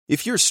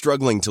If you're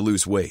struggling to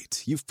lose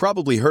weight, you've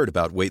probably heard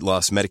about weight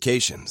loss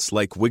medications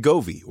like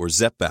Wegovy or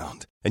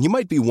Zepbound, and you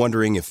might be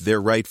wondering if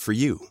they're right for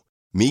you.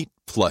 Meet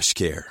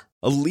PlushCare,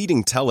 a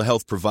leading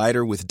telehealth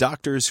provider with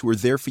doctors who are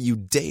there for you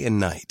day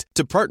and night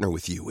to partner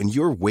with you in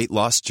your weight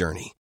loss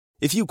journey.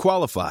 If you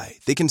qualify,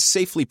 they can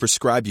safely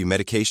prescribe you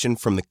medication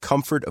from the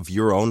comfort of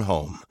your own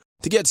home.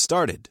 To get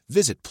started,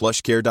 visit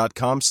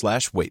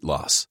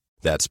plushcare.com/weightloss.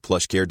 That's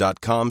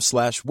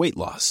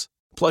plushcare.com/weightloss.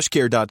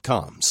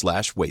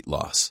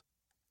 plushcare.com/weightloss.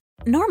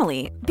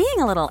 Normally, being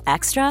a little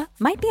extra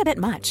might be a bit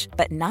much,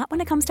 but not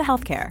when it comes to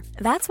healthcare.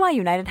 That's why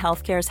United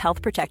Healthcare's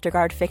Health Protector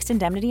Guard fixed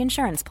indemnity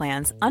insurance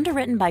plans,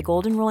 underwritten by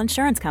Golden Rule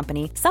Insurance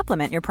Company,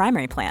 supplement your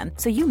primary plan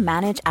so you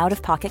manage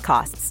out-of-pocket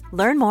costs.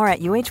 Learn more at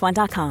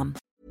uh1.com.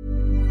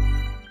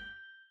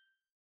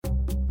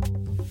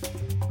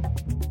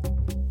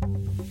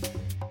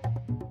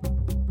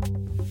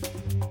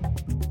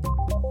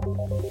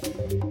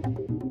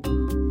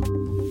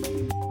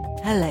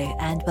 Hello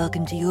and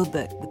welcome to Your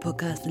Book, the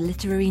podcast for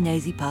literary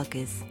nosy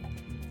parkers.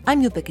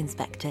 I'm your book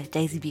inspector,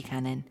 Daisy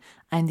Buchanan.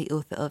 I'm the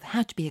author of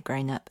How to Be a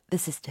Grown-Up, The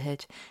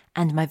Sisterhood,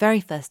 and my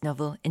very first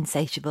novel,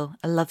 Insatiable,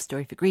 a love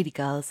story for greedy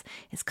girls,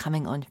 is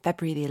coming on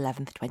February the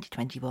 11th,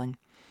 2021.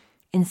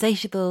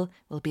 Insatiable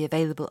will be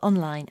available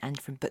online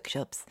and from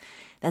bookshops.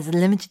 There's a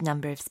limited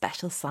number of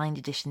special signed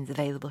editions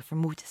available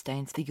from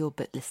Waterstones for Your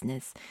Book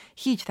listeners.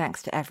 Huge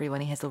thanks to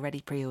everyone who has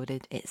already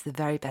pre-ordered. It's the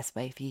very best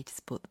way for you to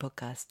support the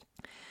podcast.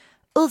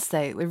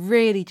 Also, we're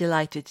really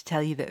delighted to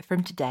tell you that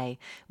from today,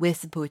 we're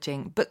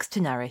supporting Books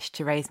to Nourish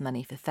to raise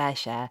money for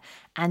FareShare,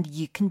 and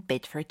you can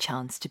bid for a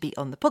chance to be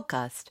on the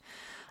podcast.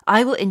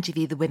 I will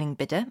interview the winning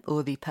bidder,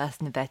 or the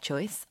person of their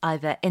choice,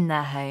 either in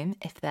their home,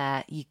 if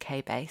they're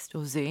UK-based,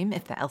 or Zoom,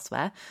 if they're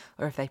elsewhere,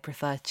 or if they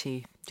prefer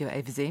to do it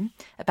over Zoom,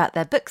 about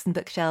their books and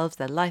bookshelves,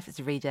 their life as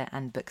a reader,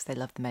 and books they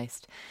love the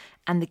most.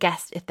 And the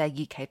guest, if they're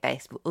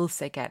UK-based, will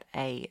also get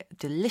a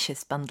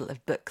delicious bundle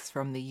of books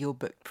from the Your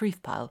Book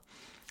proof pile.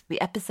 The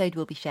episode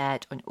will be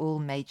shared on all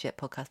major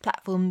podcast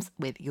platforms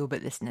with Your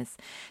Book listeners.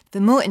 For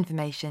more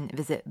information,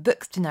 visit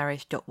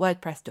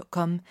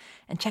bookstonourish.wordpress.com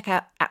and check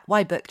out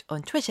 @YBooked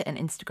on Twitter and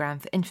Instagram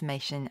for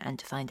information and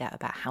to find out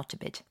about how to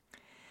bid.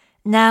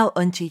 Now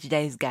on to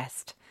today's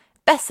guest.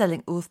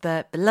 Best-selling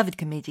author, beloved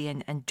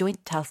comedian and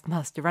joint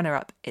Taskmaster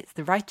runner-up, it's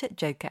the writer,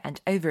 joker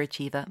and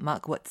overachiever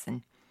Mark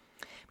Watson.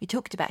 We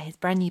talked about his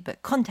brand new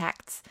book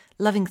Contacts,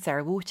 loving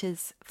Sarah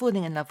Waters,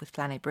 falling in love with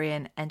Flann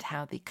O'Brien, and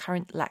how the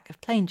current lack of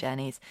plane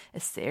journeys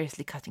is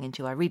seriously cutting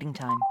into our reading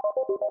time.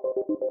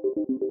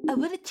 I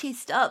wanted to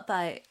start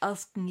by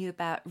asking you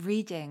about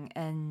reading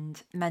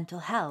and mental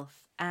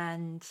health.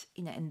 And,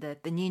 in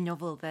the new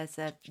novel, there's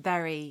a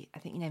very,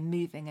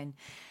 moving and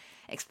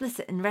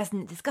explicit and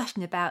resonant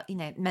discussion about,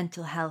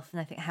 mental health.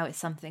 And I think how it's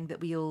something that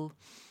we all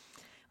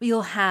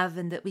have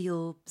and that we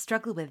all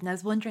struggle with. And I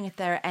was wondering if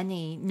there are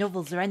any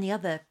novels or any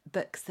other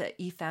books that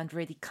you found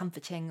really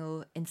comforting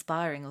or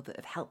inspiring or that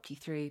have helped you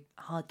through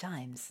hard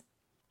times.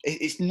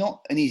 It's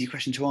not an easy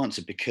question to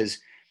answer because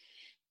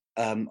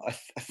I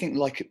think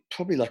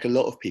probably like a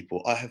lot of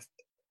people, I have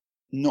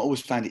not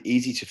always found it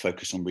easy to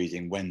focus on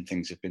reading when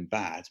things have been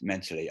bad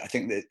mentally. I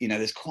think that,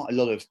 there's quite a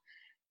lot of,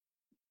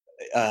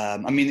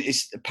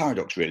 it's a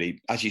paradox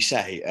really. As you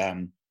say,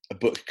 a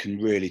book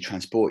can really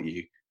transport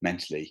you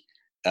mentally.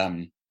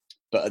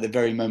 But at the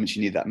very moments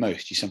you need that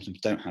most, you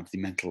sometimes don't have the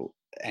mental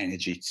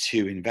energy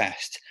to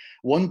invest.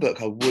 One book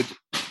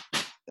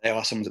there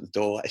are someone at the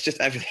door. It's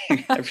just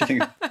everything way out of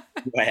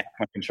my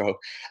control.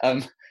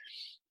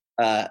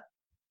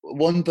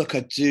 One book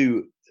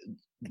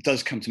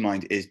does come to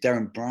mind is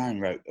Derren Brown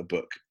wrote a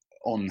book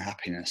on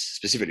happiness,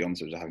 specifically on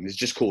subject of happiness. It's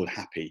just called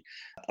Happy.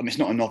 It's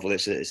not a novel.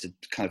 It's a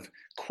kind of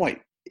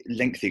quite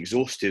lengthy,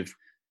 exhaustive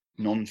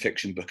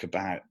non-fiction book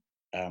about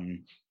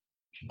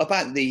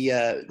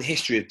the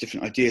history of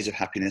different ideas of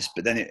happiness,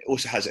 but then it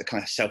also has a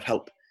kind of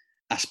self-help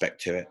aspect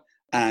to it.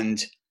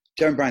 And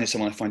Derren Brown is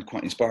someone I find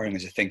quite inspiring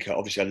as a thinker.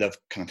 Obviously, I love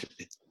kind of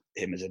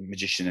him as a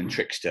magician and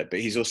trickster,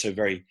 but he's also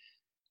very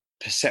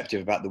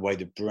perceptive about the way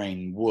the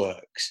brain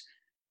works.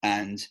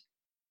 And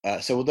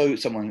so although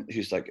someone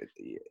who's like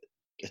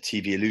a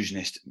TV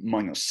illusionist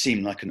might not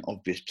seem like an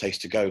obvious place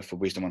to go for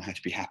wisdom on how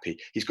to be happy,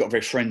 he's got a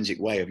very forensic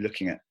way of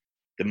looking at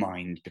the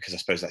mind, because I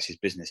suppose that's his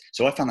business.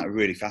 So I found that a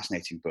really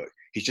fascinating book.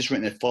 He's just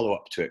written a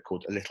follow-up to it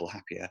called A Little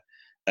Happier,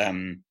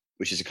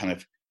 which is a kind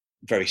of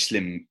very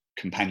slim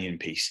companion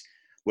piece,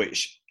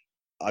 which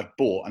I've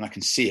bought and I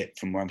can see it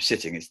from where I'm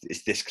sitting.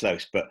 It's this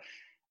close, but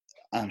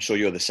I'm sure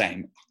you're the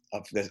same.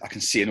 I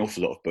can see an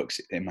awful lot of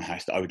books in my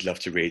house that I would love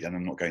to read, and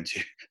I'm not going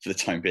to for the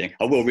time being.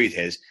 I will read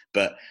his,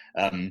 but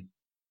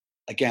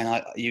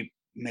again, you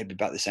may be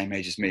about the same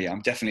age as me.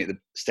 I'm definitely at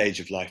the stage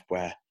of life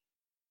where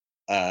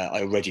I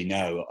already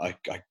know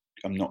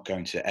I'm not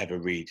going to ever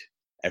read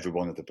every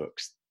one of the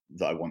books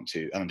that I want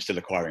to, and I'm still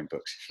acquiring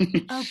books.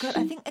 Oh God,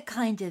 I think a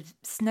kind of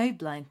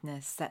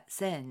snowblindness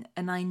sets in,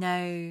 and I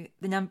know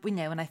the number.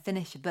 When I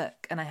finish a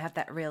book and I have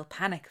that real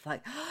panic of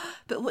like, oh,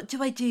 but what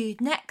do I do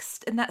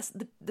next? And that's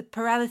the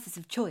paralysis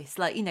of choice,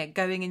 like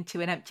going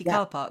into an empty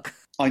car park.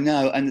 I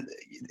know, and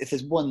if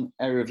there's one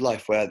area of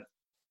life where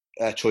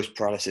choice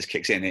paralysis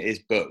kicks in, it is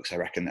books. I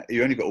reckon that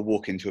you only got to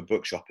walk into a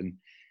bookshop and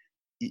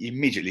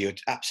immediately you're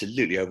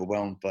absolutely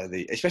overwhelmed by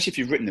especially if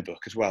you've written a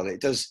book as well.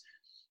 It does.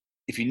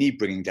 If you need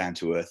bringing down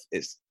to earth,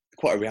 it's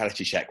quite a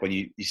reality check when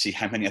you see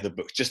how many other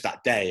books, just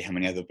that day, how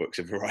many other books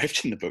have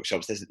arrived in the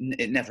bookshops.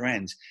 It never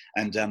ends.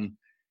 And an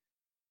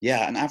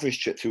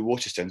average trip through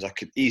Waterstones, I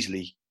could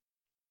easily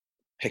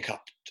pick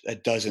up a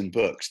dozen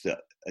books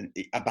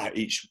about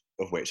each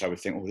of which I would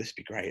think, oh, this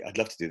would be great. I'd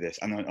love to do this.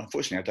 And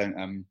unfortunately, I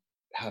don't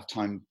have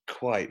time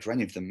quite for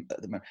any of them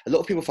at the moment. A lot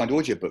of people find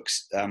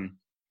audiobooks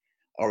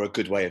are a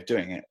good way of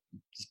doing it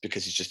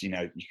because it's just, you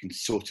can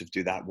sort of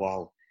do that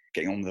while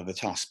getting on with other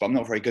tasks, but I'm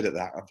not very good at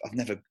that.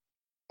 I've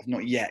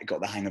not yet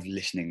got the hang of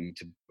listening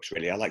to books,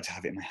 really. I like to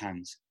have it in my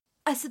hands.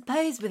 I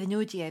suppose with an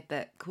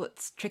audiobook,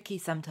 what's tricky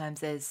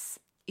sometimes is,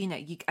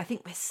 I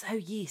think we're so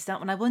used, aren't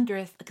we? And I wonder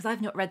if, because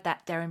I've not read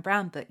that Derren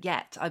Brown book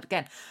yet. I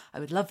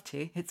would love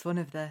to. It's one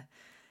of the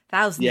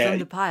thousands on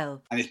the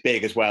pile. And it's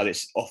big as well.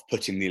 It's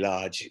off-puttingly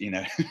large,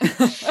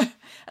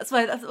 That's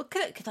why I thought,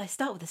 could I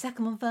start with the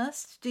second one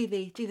first? Do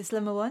the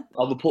slimmer one?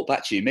 I'll report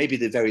back to you. Maybe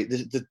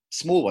the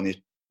small one it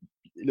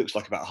looks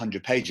like about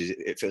 100 pages.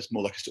 It feels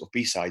more like a sort of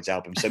B-sides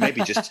album. So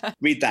maybe just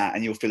read that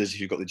and you'll feel as if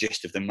you've got the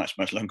gist of the much,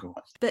 much longer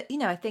ones. But,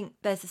 I think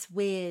there's this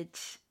weird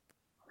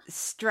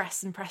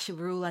stress and pressure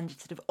we're all under to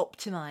sort of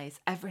optimise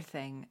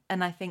everything.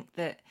 And I think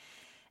that,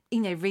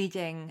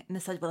 reading and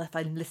decide, well, if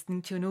I'm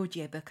listening to an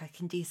audiobook, I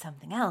can do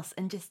something else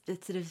and just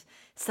sort of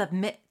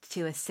submit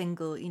to a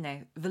single,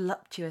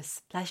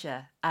 voluptuous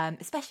pleasure.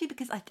 Especially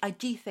because I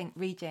do think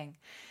reading,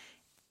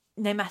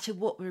 no matter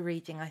what we're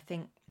reading, I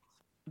think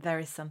there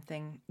is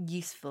something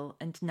useful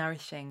and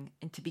nourishing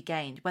and to be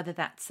gained, whether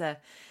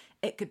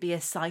it could be a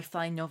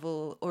sci-fi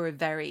novel or a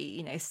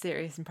very,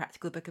 serious and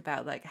practical book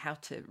about like how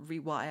to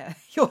rewire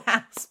your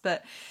house.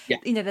 But,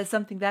 there's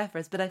something there for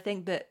us. But I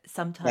think that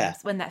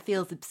sometimes when that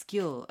feels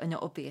obscure and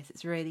not obvious,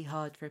 it's really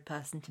hard for a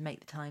person to make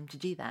the time to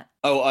do that.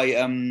 Oh,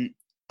 I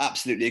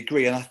absolutely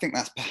agree. And I think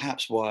that's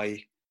perhaps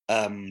why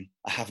I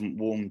haven't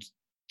warmed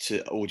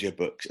to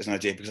audiobooks as an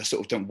idea, because I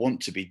sort of don't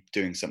want to be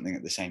doing something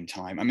at the same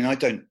time. I mean, I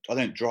don't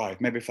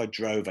drive. Maybe if I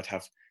drove, I'd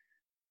have,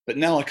 but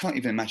no, I can't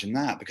even imagine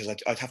that because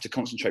I'd have to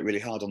concentrate really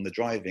hard on the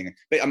driving.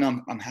 But I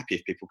mean, I'm happy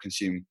if people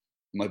consume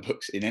my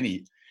books in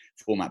any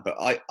format, but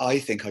I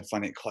think I'd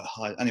find it quite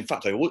hard. And in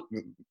fact, I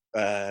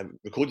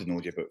recorded an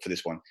audiobook for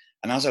this one.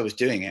 And as I was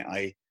doing it,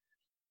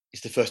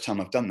 it's the first time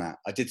I've done that.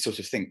 I did sort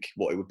of think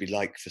what it would be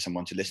like for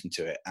someone to listen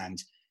to it.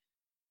 And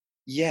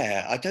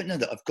yeah, I don't know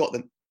that I've got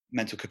the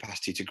mental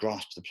capacity to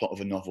grasp the plot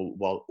of a novel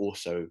while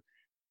also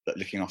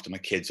looking after my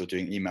kids or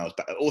doing emails.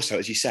 But also,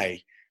 as you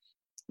say,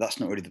 that's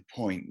not really the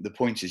point. The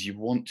point is you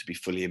want to be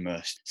fully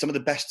immersed. Some of the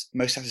best,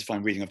 most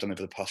satisfying reading I've done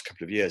over the past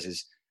couple of years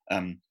is,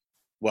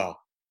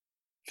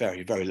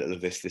 very, very little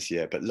of this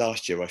year. But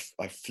last year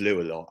I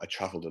flew a lot. I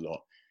travelled a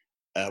lot.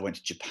 I went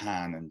to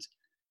Japan and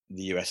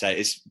the USA.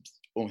 It's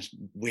almost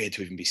weird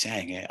to even be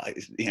saying it.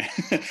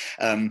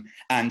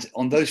 And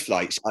on those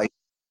flights,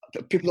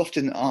 people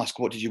often ask,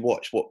 what did you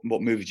watch? What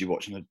movie did you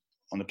watch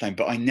on the plane?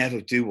 But I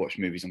never do watch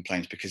movies on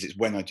planes because it's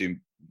when I do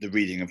the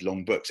reading of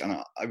long books. And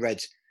I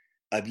read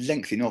a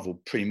lengthy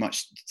novel pretty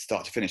much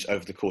start to finish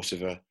over the course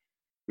of a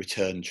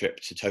return trip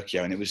to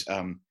Tokyo. And it was,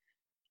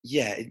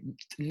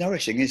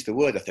 nourishing is the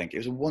word, I think. It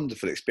was a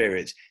wonderful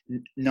experience.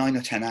 9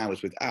 or 10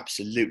 hours with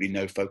absolutely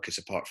no focus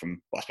apart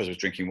from, I suppose I was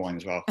drinking wine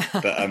as well.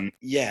 But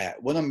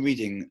when I'm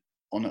reading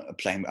on a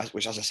plane,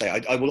 which as I say,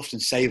 I will often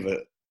save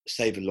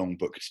a long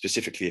book,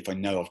 specifically if I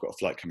know I've got a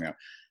flight coming up.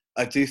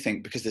 I do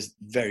think because there's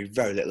very,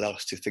 very little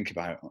else to think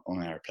about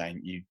on an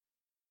aeroplane,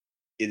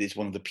 it is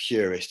one of the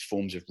purest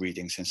forms of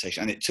reading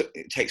sensation. And it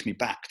takes me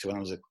back to when I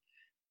was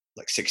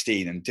like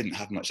 16 and didn't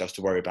have much else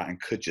to worry about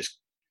and could just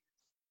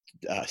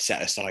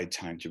set aside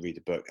time to read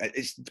a book.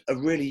 It's a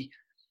really,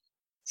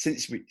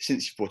 since you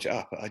brought it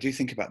up, I do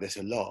think about this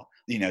a lot.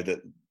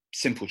 The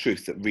simple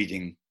truth that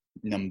reading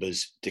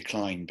numbers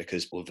decline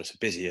because all of us are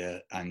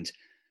busier and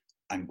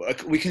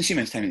we consume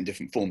entertainment in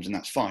different forms, and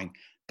that's fine.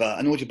 But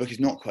an audiobook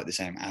is not quite the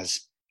same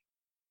as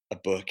a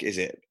book, is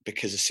it?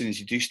 Because as soon as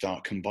you do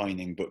start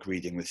combining book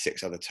reading with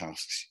 6 other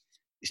tasks,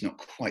 it's not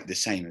quite the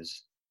same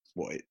as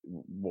what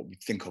we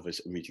think of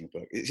as reading a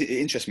book. It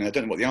interests me. I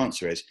don't know what the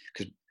answer is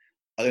because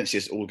I don't see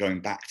us all going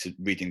back to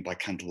reading by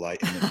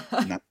candlelight.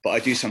 But I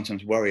do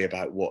sometimes worry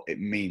about what it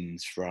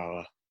means for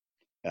our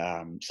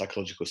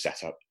psychological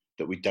setup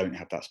that we don't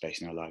have that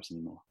space in our lives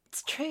anymore.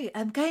 It's true.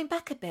 Going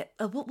back a bit,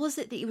 what was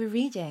it that you were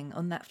reading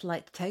on that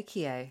flight to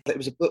Tokyo? It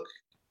was a book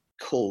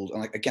called,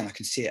 and again, I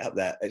can see it up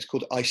there. It's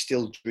called I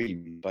Still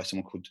Dream by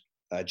someone called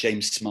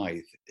James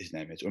Smythe, his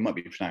name is, or it might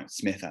be pronounced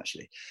Smith,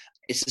 actually.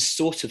 It's a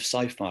sort of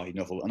sci-fi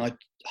novel, and I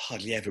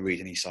hardly ever read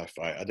any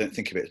sci-fi. I don't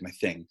think of it as my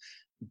thing.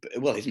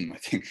 well, it isn't my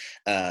thing.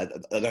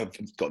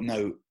 I've got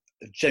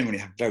generally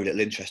have very little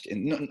interest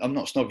in. I'm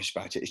not snobbish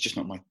about it. It's just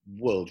not my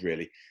world,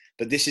 really.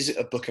 But this is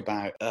a book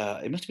about.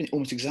 It must have been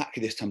almost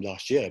exactly this time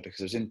last year,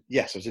 because I was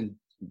in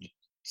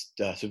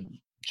sort of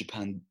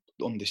Japan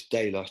on this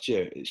day last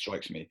year. It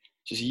strikes me,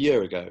 just a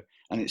year ago,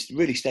 and it's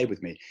really stayed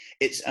with me.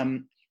 It's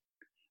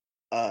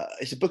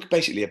a book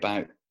basically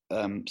about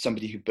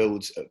somebody who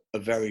builds a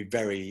very,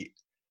 very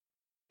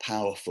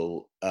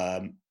powerful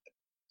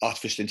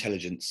artificial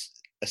intelligence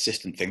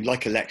assistant thing,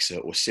 like Alexa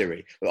or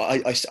Siri.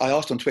 I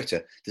asked on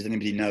Twitter, does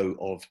anybody know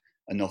of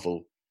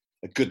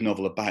a good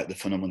novel about the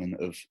phenomenon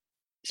of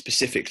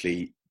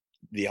specifically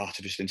the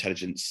artificial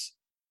intelligence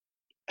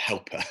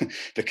helper?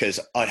 Because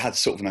I had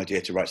sort of an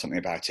idea to write something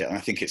about it, and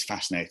I think it's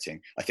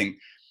fascinating. I think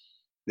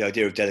the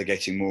idea of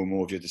delegating more and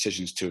more of your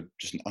decisions to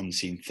just an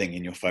unseen thing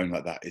in your phone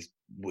like that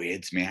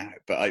weirds me out.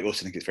 But I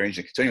also think it's very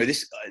interesting. So anyway,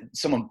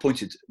 someone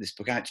pointed this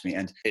book out to me,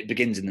 and it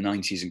begins in the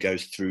 90s and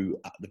goes through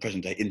the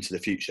present day into the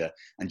future,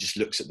 and just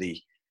looks at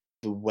the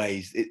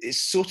ways.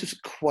 It's sort of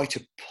quite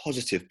a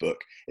positive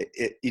book.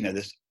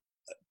 There's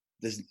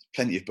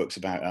plenty of books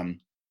about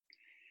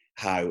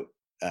how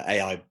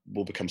AI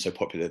will become so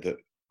popular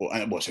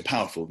and what's so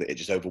powerful that it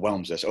just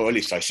overwhelms us, or at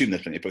least I assume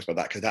there's plenty of books about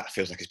that, because that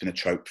feels like it's been a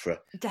trope for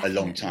a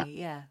long time.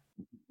 Yeah,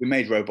 we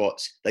made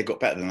robots, they got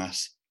better than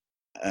us,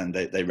 and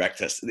they wrecked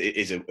us. It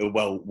is a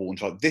well-worn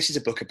trope. This is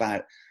a book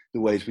about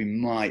the ways we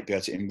might be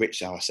able to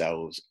enrich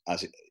ourselves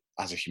as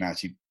a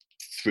humanity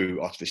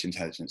through artificial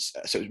intelligence.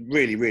 So it's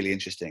really, really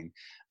interesting.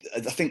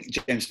 I think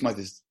James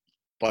Smythe,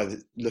 by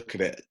the look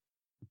of it,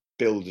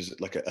 billed as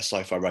like a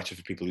sci-fi writer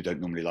for people who don't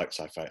normally like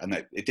sci-fi,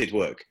 and it did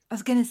work. I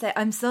was going to say,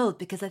 I'm sold,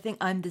 because I think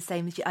I'm the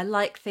same as you. I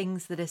like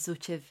things that are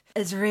sort of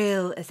as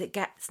real as it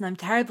gets, and I'm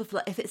terrible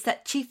for if it's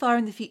set too far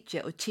in the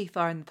future or too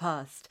far in the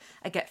past.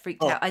 I get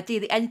freaked out.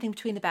 Ideally, anything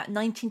between about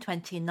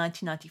 1920 and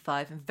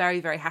 1995. I'm very,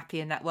 very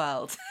happy in that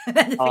world. And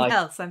anything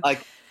else, I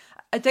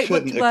don't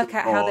want to work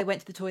out how they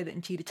went to the toilet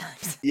in Tudor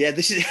times. Yeah,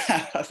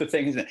 that's the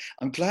thing, isn't it?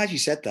 I'm glad you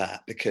said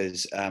that,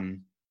 because I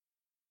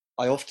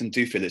often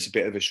do feel it's a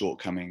bit of a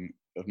shortcoming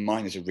of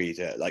mine as a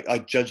reader. Like, I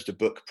judged a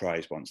book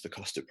prize once, the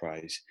Costa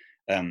Prize.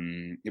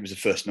 It was a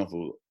first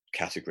novel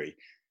category,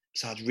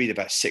 so I'd read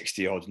about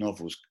 60 odd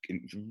novels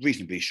in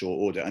reasonably short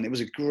order, and it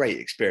was a great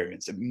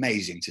experience.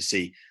 Amazing to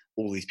see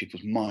all these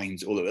people's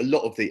minds. A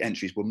lot of the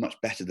entries were much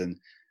better than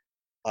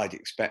I'd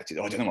expected.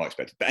 I don't know what I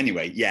expected, but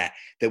anyway, yeah,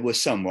 there were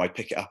some where I'd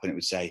pick it up and it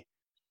would say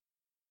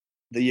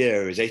the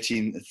year is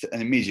 18,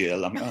 and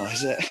immediately I'm like, oh,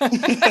 is it?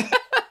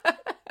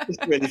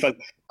 It's really fun.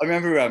 I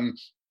remember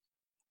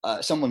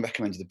someone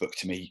recommended the book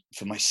to me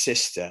for my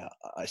sister.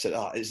 I said,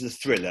 it's a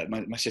thriller.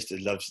 My sister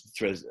loves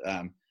thrillers.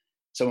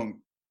 Someone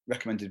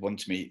recommended one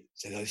to me,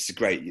 said, this is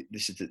great.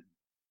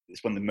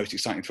 It's one of the most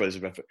exciting thrillers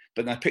I've ever.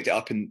 But then I picked it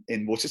up in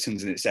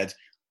Waterstones, and it said,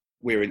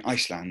 we're in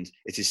Iceland.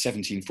 It is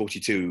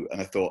 1742.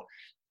 And I thought,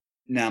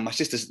 my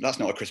sister's, that's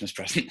not a Christmas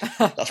present.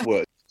 That's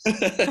work.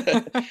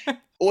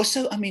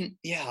 Also, I mean,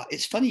 yeah,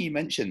 it's funny you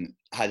mention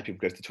how do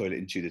people go to the toilet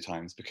in Tudor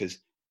times, because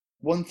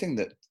one thing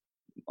that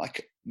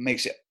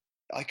makes it,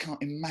 I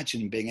can't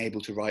imagine being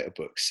able to write a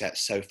book set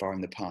so far in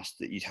the past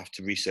that you'd have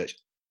to research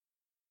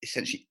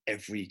essentially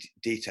every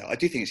detail. I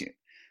do think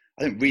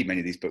I don't read many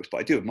of these books, but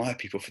I do admire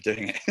people for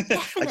doing it.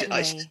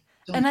 Definitely.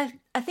 And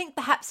I think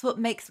perhaps what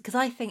makes, because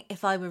I think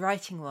if I were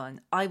writing one,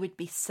 I would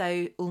be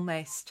so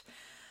almost,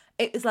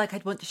 it was like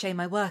I'd want to show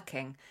my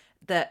working,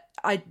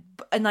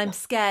 I'm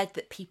scared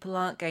that people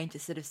aren't going to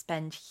sort of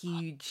spend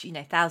huge,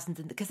 thousands,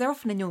 because they're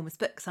often enormous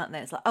books, aren't they?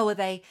 It's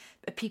like,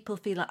 people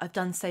feel like I've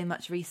done so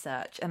much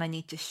research and I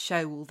need to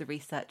show all the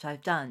research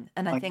I've done.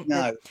 And I think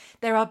that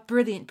there are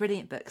brilliant,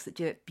 brilliant books that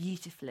do it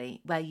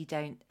beautifully where you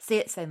don't see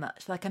it so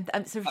much. Like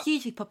it's a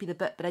hugely popular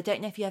book, but I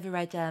don't know if you ever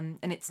read, and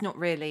it's not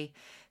really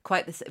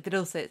quite this, but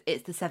also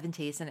it's the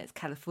 70s and it's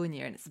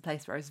California, and it's a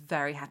place where I was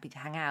very happy to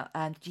hang out.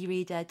 Did you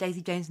read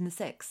Daisy Jones and the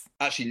Six?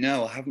 Actually,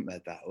 no, I haven't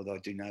read that, although I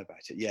do know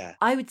about it. Yeah,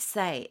 I would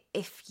say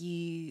if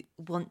you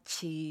want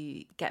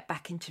to get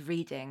back into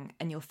reading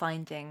and you're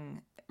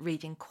finding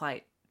reading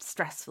quite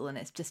stressful and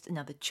it's just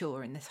another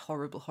chore in this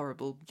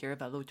horrible year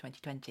of our Lord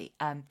 2020,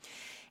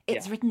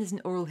 it's written as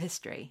an oral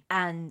history,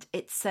 and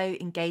it's so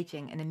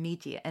engaging and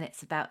immediate, and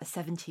it's about a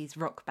 70s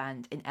rock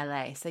band in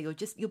LA. So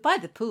you're by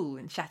the pool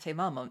in Chateau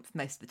Marmont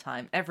most of the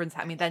time. Everyone's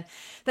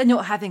they're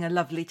not having a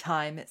lovely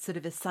time. It's sort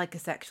of a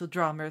psychosexual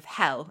drama of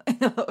hell in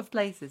a lot of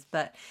places,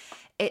 but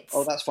it's...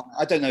 Oh, that's fine.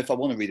 I don't know if I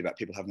want to read about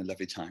people having a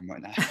lovely time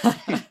right now.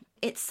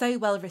 It's so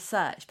well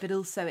researched, but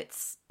also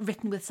it's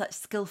written with such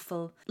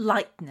skillful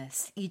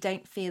lightness. You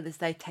don't feel as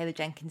though Taylor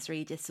Jenkins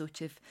Reid is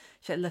sort of,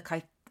 look,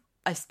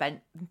 I spent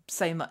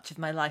so much of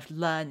my life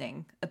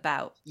learning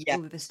about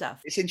all of this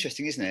stuff. It's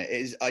interesting, isn't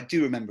it? I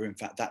do remember, in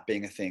fact, that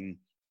being a thing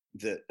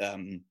that,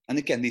 and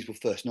again, these were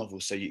first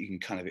novels, so you can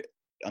kind of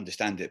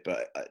understand it,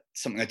 but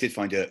something I did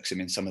find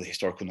irksome in some of the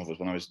historical novels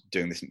when I was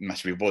doing this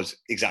massively was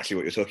exactly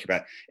what you're talking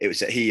about. It was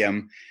that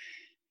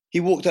he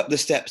walked up the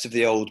steps of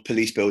the old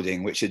police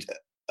building, which had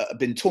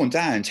been torn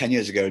down 10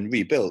 years ago and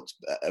rebuilt,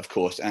 of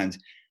course, and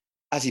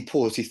as he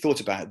paused, he thought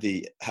about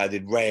how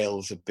the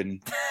rails have been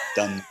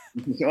done.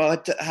 Oh,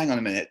 hang on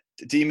a minute.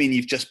 Do you mean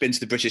you've just been to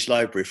the British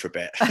Library for a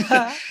bit?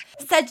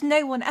 Said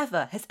no one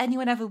ever. Has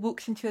anyone ever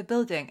walked into a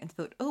building and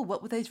thought, oh,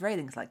 what were those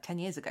railings like 10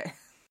 years ago?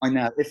 I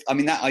know. I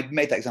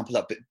made that example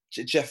up, but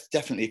Jeff,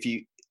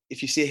 definitely,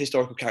 if you see a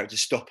historical character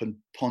stop and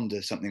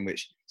ponder something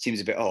which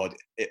seems a bit odd,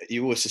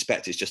 you always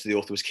suspect it's just the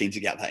author was keen to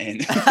get that in.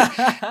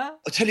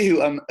 I'll tell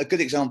you a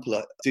good example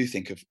I do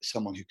think of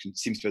someone who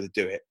seems to be able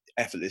to do it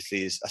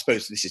effortlessly is, I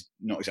suppose this is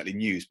not exactly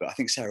news, but I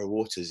think Sarah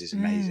Waters is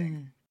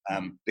amazing,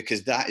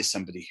 because that is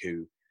somebody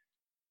who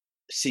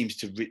seems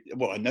to,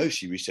 I know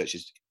she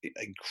researches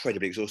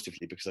incredibly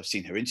exhaustively because I've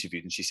seen her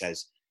interviewed, and she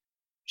says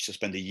she'll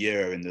spend a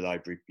year in the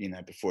library,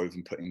 before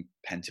even putting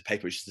pen to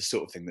paper, which is the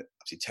sort of thing that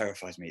absolutely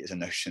terrifies me as a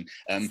notion.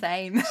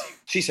 Same.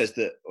 She says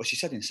that, or she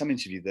said in some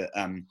interview that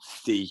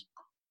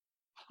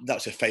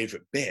that's her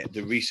favourite bit.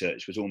 The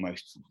research was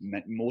almost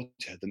meant more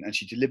to her and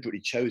she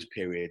deliberately chose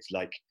periods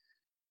like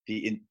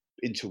the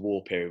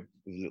interwar period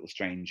with A Little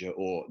Stranger,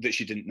 or that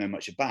she didn't know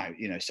much about,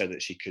 so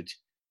that she could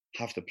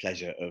have the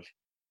pleasure of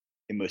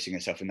immersing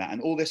herself in that.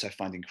 And all this I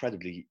find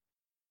incredibly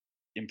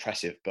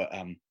impressive, but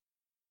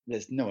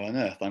there's no way on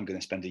earth I'm going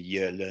to spend a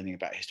year learning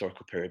about a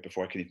historical period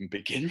before I can even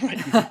begin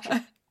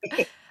writing.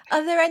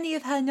 Are there any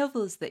of her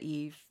novels that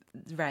you've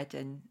read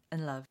and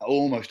loved?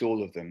 Almost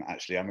all of them,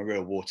 actually. I'm a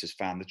real Waters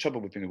fan. The trouble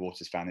with being a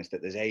Waters fan is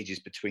that there's ages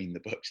between the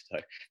books,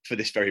 though, for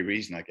this very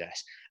reason, I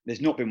guess. There's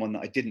not been one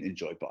that I didn't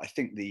enjoy, but I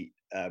think the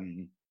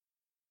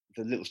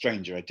Little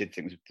Stranger I did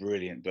think was a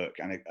brilliant book,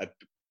 and a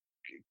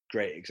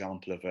great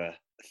example of a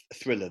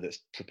thriller that's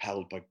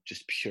propelled by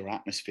just pure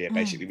atmosphere,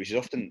 basically, which is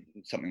often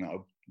something that I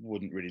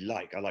wouldn't really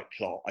like. I like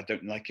plot. I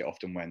don't like it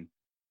often when,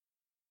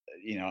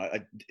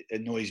 it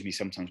annoys me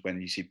sometimes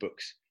when you see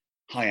books,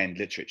 high-end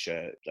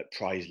literature, like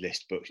prize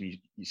list books, and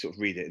you sort of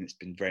read it and it's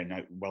been very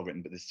well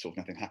written, but there's sort of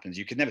nothing happens.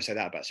 You could never say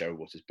that about Sarah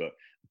Waters' book.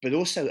 But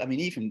also,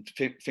 even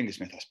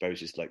Fingersmith, I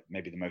suppose, is like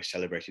maybe the most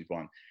celebrated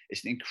one.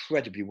 It's an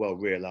incredibly well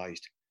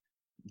realised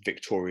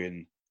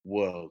Victorian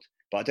world,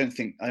 but I don't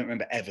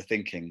remember ever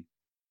thinking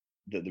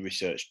that the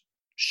research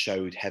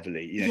showed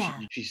heavily.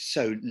 She's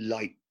so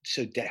light,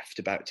 so deft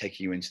about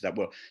taking you into that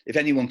world. If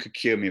anyone could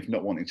cure me of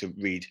not wanting to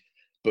read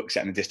books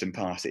set in a distant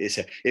past, it is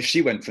her. If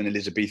she went for an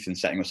Elizabethan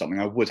setting or something,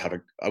 I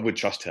would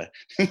trust her.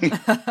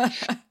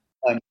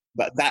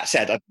 But that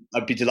said,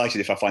 I'd be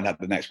delighted if I find out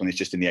the next one is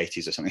just in the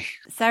 80s or something.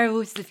 Sarah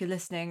Waters, if you're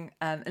listening,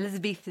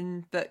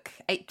 Elizabethan book,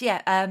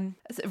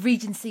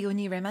 Regency or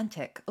New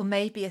Romantic, or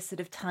maybe a sort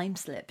of time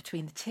slip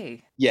between the two.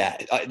 Yeah,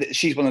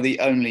 she's one of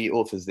the only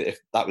authors that if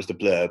that was the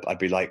blurb, I'd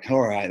be like,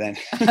 all right then.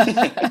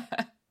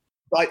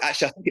 But I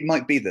think it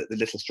might be that The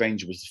Little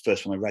Stranger was the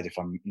first one I read, if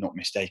I'm not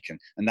mistaken,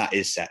 and that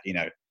is set,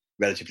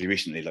 relatively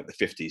recently, like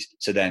the 50s.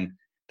 So then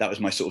that was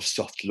my sort of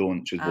soft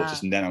launch with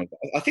Waters, and then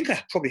I think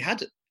I probably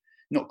had,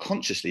 not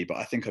consciously, but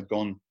I think I'd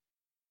gone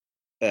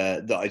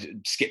that I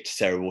skipped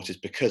Sarah Waters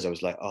because I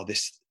was like, oh,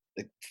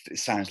 it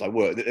sounds like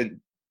work. And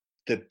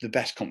the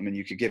best compliment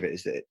you could give it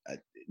is that at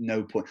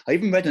no point, I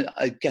even read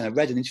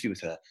an interview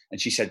with her, and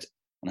she said,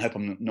 and I hope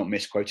I'm not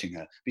misquoting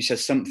her, but she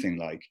says something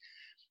like,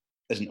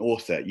 as an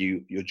author,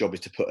 your job is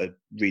to put a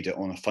reader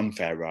on a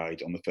funfair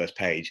ride on the first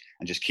page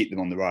and just keep them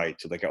on the ride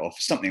till they get off,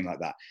 something like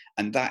that.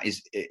 And that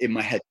is, in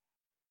my head,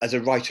 as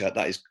a writer,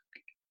 that is,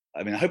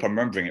 I hope I'm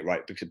remembering it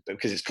right,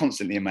 because it's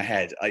constantly in my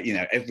head. I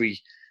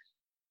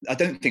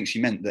don't think she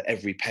meant that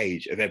every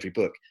page of every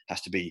book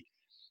has to be,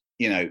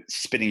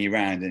 spinning you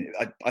around. And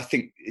I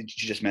think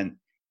she just meant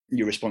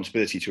your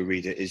responsibility to a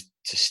reader is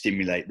to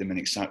stimulate them and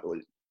excite.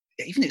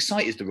 Even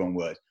excite is the wrong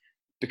word,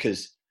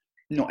 because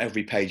not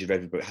every page of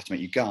every book has to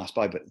make you gasp,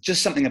 but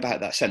just something about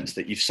that sense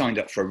that you've signed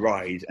up for a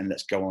ride and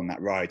let's go on that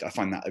ride. I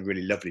find that a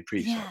really lovely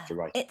precept for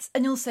writing.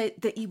 And also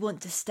that you want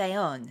to stay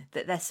on,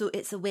 that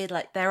it's a weird,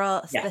 like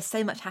there's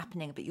so much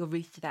happening, but you're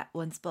rooted to that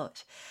one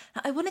spot.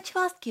 Now, I wanted to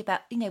ask you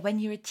about, when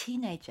you were a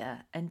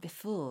teenager and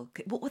before,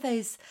 what were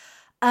those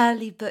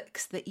early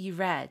books that you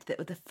read that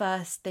were the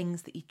first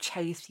things that you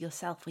chose for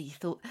yourself, where you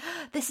thought,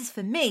 this is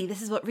for me,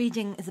 this is what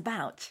reading is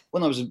about?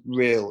 When I was a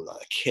real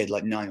kid,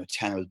 like 9 or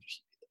 10, I was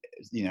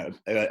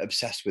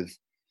obsessed with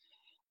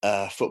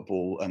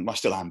football, and I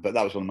still am, but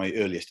that was one of my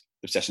earliest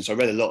obsessions. So I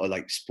read a lot of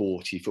like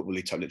sporty,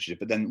 football-y type literature.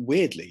 But then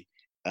weirdly,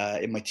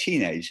 in my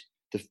teenage,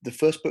 the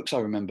first books I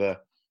remember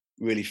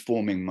really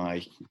forming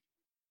my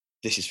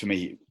this is for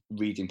me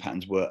reading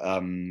patterns were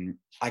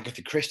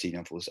Agatha Christie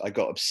novels. I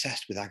got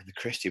obsessed with Agatha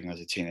Christie when I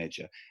was a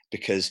teenager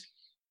because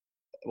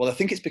I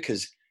think it's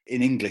because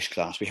in English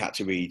class we had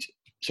to read.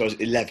 So I was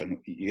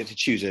 11. You had to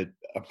choose a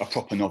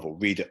proper novel,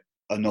 read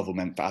a novel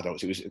meant for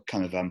adults. It was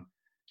kind of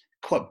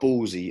quite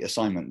ballsy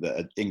assignment that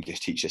an English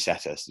teacher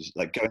set us.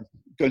 Like go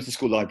into the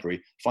school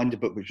library, find a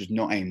book which was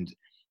not aimed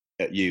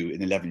at you, an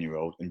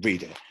 11-year-old, and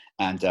read it.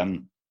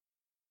 And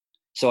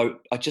so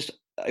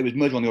it was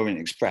Murder on the Orient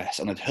Express,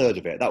 and I'd heard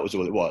of it. That was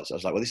all it was. I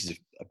was like, well,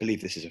 I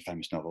believe this is a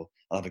famous novel.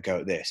 I'll have a go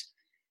at this.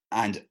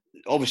 And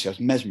obviously I was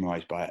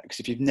mesmerised by it, because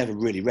if you've never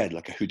really read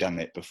like a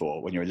whodunit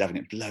before when you're 11,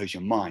 it blows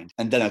your mind.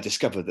 And then I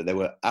discovered that there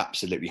were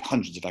absolutely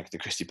hundreds of Agatha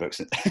Christie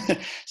books.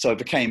 So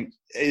it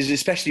was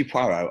especially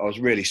Poirot. I was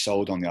really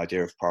sold on the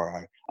idea of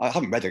Poirot. I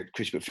haven't read a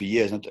Christie book for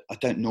years, and I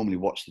don't normally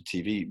watch the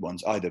TV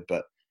ones either,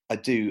 but I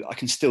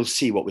can still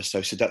see what was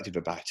so seductive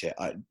about it.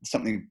 There's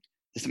something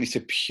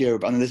so pure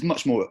about, and there's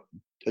much more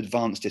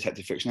advanced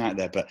detective fiction out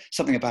there, but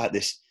something about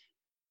this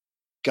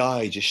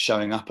guy just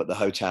showing up at the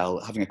hotel,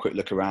 having a quick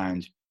look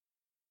around,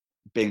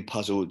 being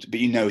puzzled, but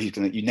you know he's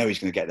gonna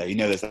get there. You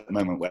know there's that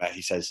moment where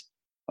he says,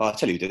 "Oh, I'll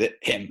tell you who did it,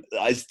 him."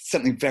 There's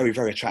something very,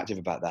 very attractive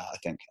about that, I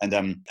think.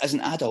 And as an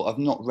adult, I've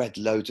not read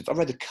I've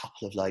read a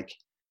couple of like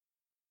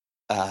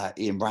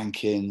Ian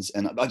Rankin's,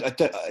 and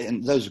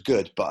and those are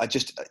good, but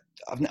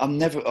I've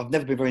never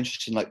been very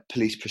interested in like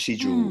police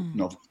procedural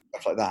novels,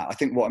 stuff like that. I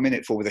think what I'm in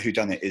it for with a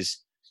whodunit is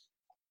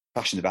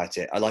passionate about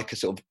it. I like a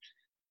sort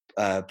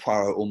of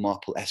Poirot or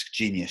Marple-esque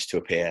genius to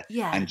appear,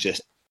 and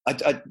just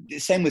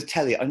same with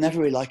telly. I never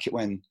really like it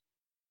when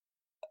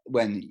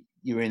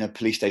you're in a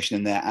police station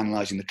and they're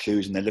analysing the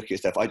clues and they're looking at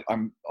stuff.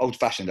 I'm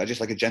old-fashioned. I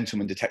just like a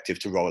gentleman detective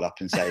to roll up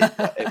and say,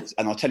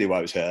 and I'll tell you why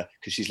it was her,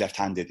 because she's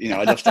left-handed. You know,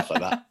 I love stuff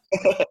like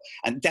that.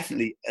 And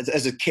definitely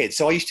as a kid,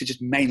 so I used to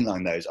just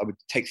mainline those. I would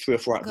take 3 or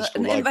 4 out of the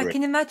school library. I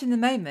can imagine the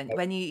moment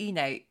when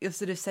you're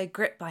sort of so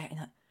gripped by it and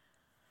like,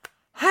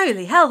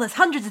 holy hell, there's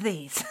hundreds of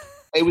these.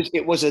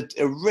 It was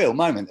a real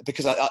moment,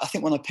 because I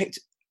think when I picked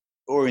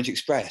Orient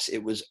Express,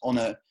 it was on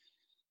a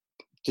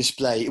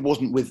display. It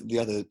wasn't with the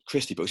other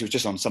Christie books. It was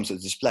just on some sort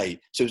of display.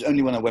 So it was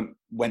only when I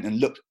went and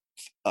looked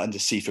under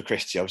C for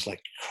Christie, I was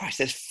like, Christ,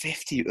 there's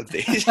 50 of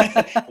these.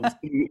 I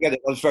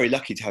was very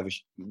lucky to have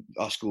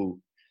our school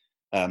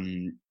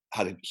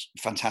had a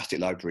fantastic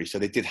library, so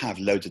they did have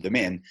loads of them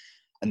in.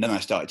 And then I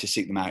started to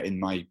seek them out in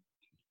my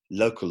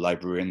local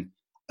library, and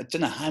I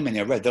don't know how many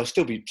I read. There'll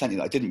still be plenty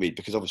that I didn't read,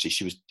 because obviously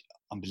she was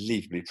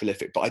unbelievably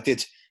prolific. But I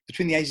did,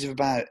 between the ages of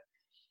about,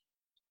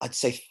 I'd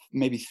say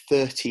maybe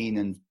 13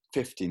 and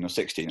 15 or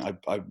 16,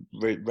 I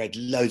read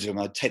loads of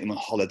them. I'd take them on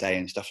holiday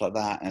and stuff like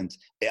that. And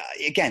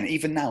again,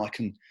 even now I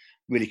can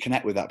really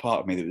connect with that part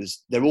of me.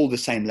 They're all the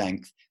same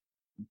length,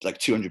 like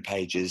 200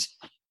 pages.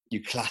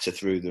 You clatter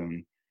through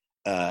them,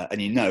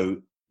 and you know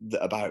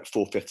that about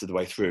 4/5 of the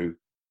way through,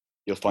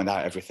 you'll find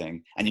out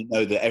everything. And you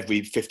know that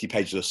every 50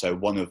 pages or so,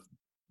 one of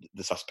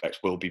the suspects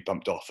will be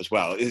bumped off as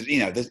well.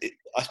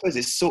 I suppose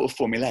it's sort of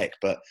formulaic,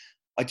 but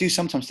I do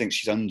sometimes think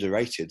she's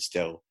underrated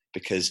still,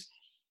 because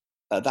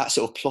that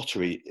sort of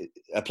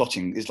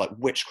plotting is like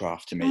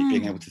witchcraft to me,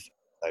 being able to think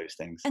of those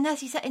things. And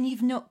as you said, and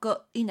you've not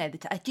got,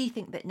 I do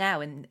think that now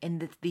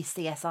in these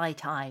CSI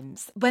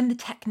times, when the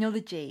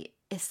technology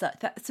is such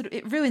that sort of,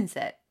 it ruins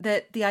it.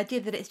 The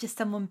idea that it's just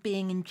someone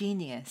being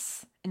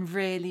ingenious and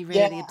really,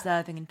 really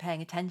observing and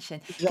paying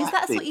attention. Because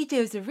that's what you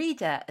do as a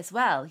reader as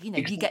well.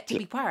 Exactly. You get to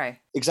be Poirot.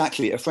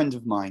 Exactly. A friend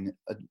of mine,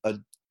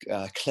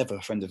 a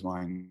clever friend of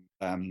mine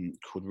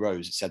called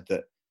Rose, said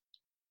that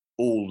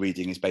all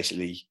reading is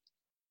basically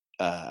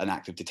an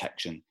act of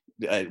detection.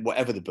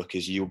 Whatever the book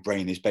is, your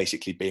brain is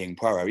basically being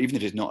Poirot. Even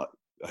if it's not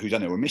a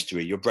whodunit or a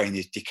mystery, your brain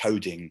is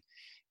decoding,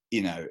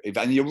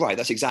 and you're right,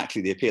 that's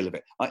exactly the appeal of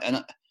it.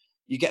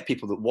 You get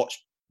people that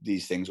watch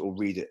these things or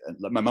read it,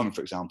 like my mum,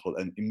 for example,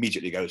 and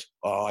immediately goes,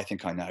 "Oh, I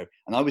think I know."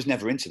 And I was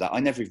never into that. I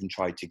never even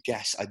tried to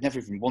guess. I'd never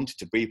even wanted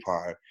to be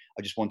Poirot.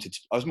 I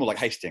was more like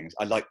Hastings.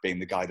 I like being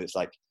the guy that's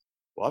like,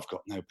 "Well, I've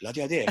got no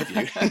bloody idea, have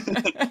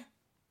you?"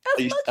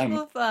 That's much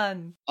more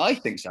fun. I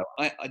think so.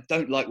 I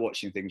don't like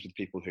watching things with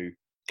people who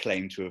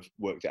claim to have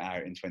worked it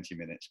out in 20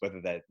 minutes,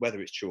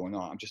 whether it's true or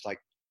not. I'm just like,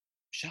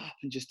 shut up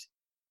and just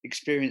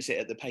experience it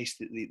at the pace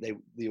that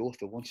the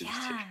author wanted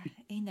us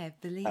to.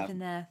 Believe in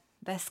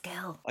their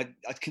skill.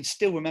 I can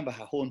still remember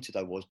how haunted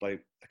I was by,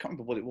 I can't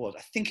remember what it was.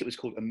 I think it was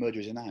called A Murder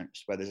is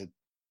Announced, where there's a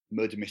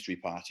murder mystery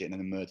party and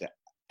then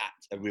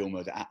a real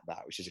murder at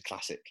that, which is a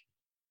classic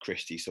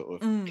Christie sort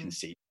of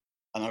conceit.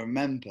 And I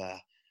remember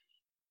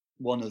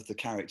one of the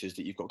characters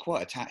that you've got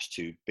quite attached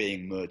to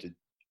being murdered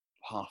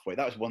halfway.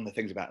 That was one of the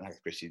things about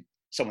Agatha Christie.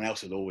 Someone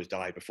else will always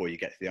die before you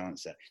get to the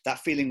answer. That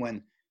feeling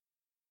when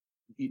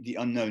the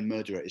unknown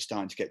murderer is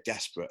starting to get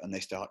desperate and they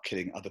start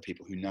killing other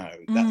people who know.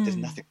 There's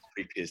nothing as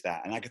creepy as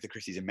that. And Agatha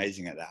Christie's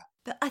amazing at that.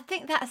 But I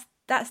think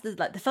that's the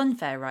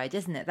funfair ride,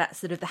 isn't it? That's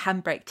sort of the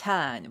handbrake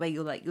turn where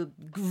you're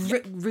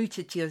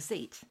rooted to your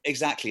seat.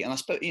 Exactly. And I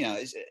suppose,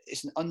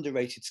 it's an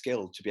underrated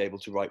skill to be able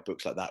to write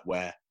books like that,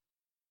 where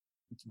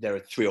there are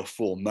 3 or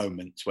 4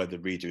 moments where the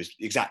reader is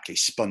exactly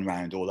spun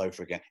round all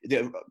over again.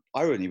 The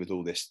irony with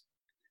all this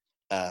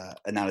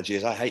analogy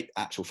is I hate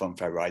actual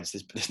funfair rides.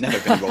 There's never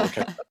been a roller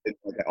coaster I didn't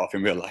want to get off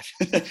in real life.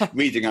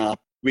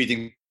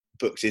 Reading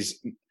books is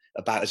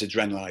about as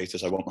adrenalised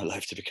as I want my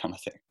life to become, I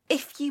think.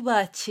 If you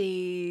were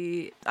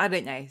to, I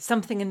don't know,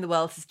 something in the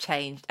world has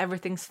changed,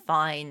 everything's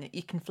fine,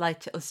 you can fly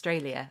to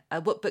Australia,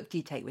 what book do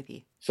you take with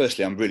you?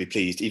 Firstly, I'm really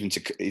pleased even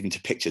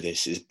to picture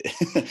this.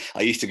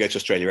 I used to go to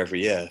Australia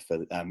every year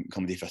for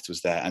comedy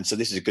festivals there, and so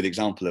this is a good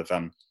example of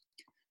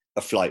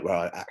a flight where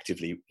I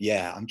actively,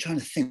 I'm trying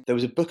to think. There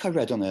was a book I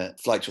read on a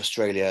flight to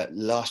Australia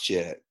last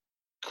year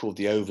called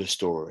The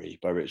Overstory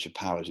by Richard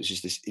Powers, which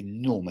is this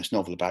enormous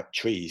novel about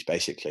trees,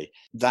 basically.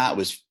 That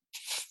was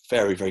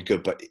very, very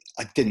good, but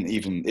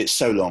it's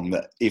so long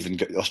that even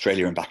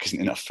Australia and back isn't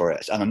enough for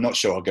it. And I'm not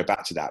sure I'll go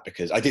back to that,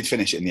 because I did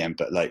finish it in the end,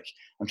 but like,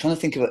 I'm trying to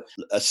think of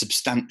a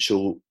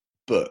substantial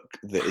book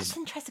That's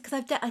interesting,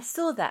 because I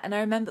saw that and I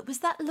remember, was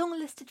that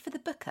longlisted for the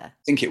Booker?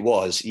 I think it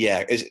was,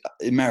 yeah. It's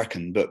an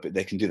American book, but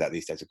they can do that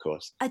these days, of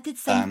course. I did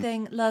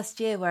something last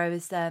year where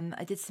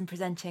I did some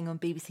presenting on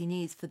BBC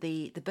News for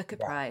the Booker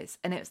Prize,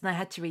 and I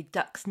had to read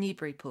Ducks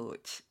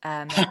Newburyport.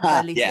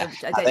 Yeah,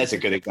 that's a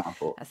good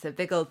example. That's a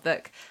big old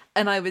book,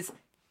 and I was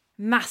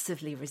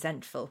massively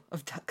resentful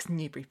of Ducks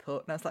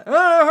Newburyport, and I was like,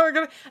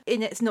 oh,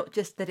 and it's not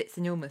just that it's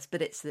enormous,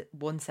 but it's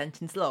one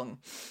sentence long.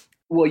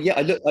 Well,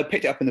 yeah, I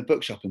picked it up in the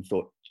bookshop and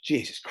thought,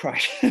 Jesus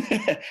Christ.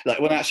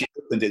 Like, when I actually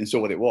opened it and saw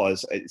what it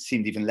was, it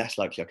seemed even less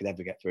likely I could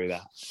ever get through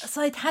that.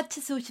 So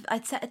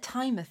I'd set a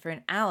timer for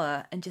an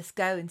hour and just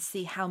go and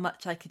see how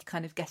much I could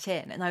kind of get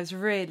in. And I was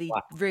really,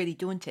 really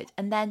daunted.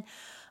 And then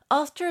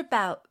after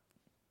about,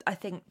 I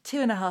think,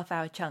 2.5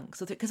 hour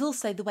chunks, because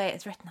also the way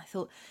it's written, I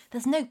thought,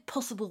 there's no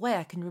possible way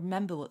I can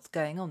remember what's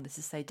going on. This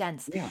is so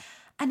dense. Yeah.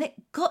 And it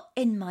got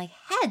in my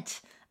head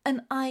and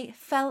I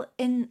fell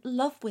in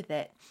love with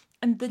it.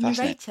 And the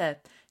narrator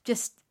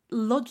just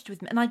lodged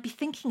with me, and I'd be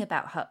thinking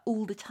about her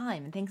all the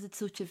time, and things would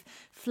sort of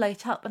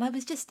float up, and I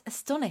was just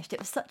astonished. It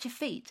was such a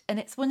feat, and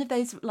it's one of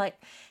those,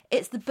 like,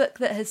 it's the book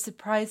that has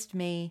surprised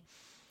me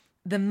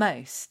the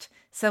most.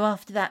 So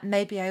after that,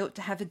 maybe I ought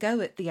to have a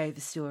go at The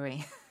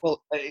Overstory.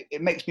 Well,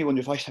 it makes me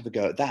wonder if I should have a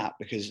go at that,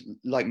 because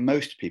like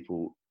most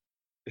people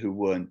who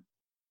weren't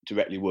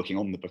directly working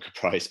on the Booker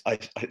Prize, I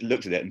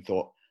looked at it and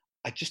thought,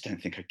 I just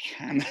don't think I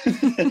can.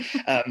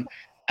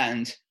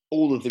 And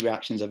all of the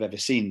reactions I've ever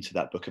seen to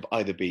that book have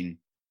either been,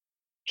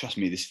 trust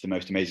me, this is the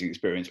most amazing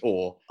experience,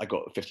 or I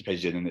got 50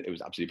 pages in and it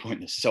was absolutely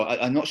pointless. So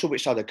I'm not sure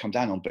which side I'd come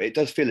down on, but it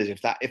does feel as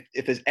if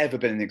if there's ever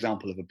been an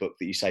example of a book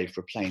that you save for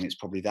a plane, it's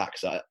probably that,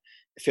 because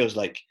it feels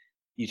like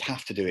you'd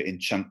have to do it in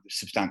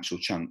substantial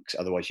chunks,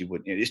 otherwise you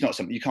wouldn't. It's not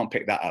something, you can't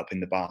pick that up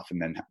in the bath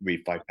and then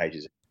read 5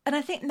 pages. And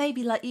I think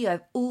maybe like you,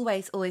 I've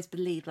always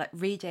believed like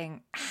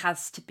reading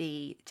has to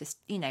be just,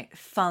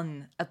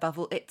 fun above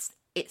all.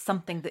 It's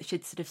something that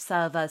should sort of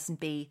serve us and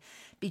be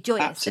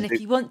joyous. Absolutely. And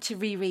if you want to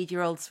reread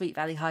your old Sweet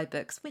Valley High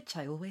books, which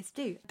I always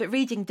do, but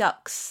reading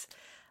Ducks,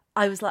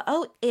 I was like,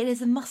 oh, it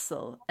is a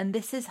muscle and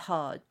this is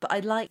hard. But I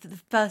like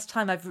the first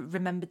time I've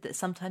remembered that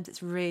sometimes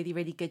it's really,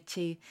 really good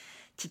to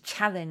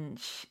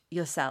challenge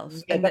yourself.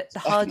 Yeah, and that the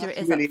harder it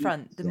is really up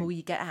front, the more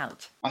you get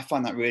out. I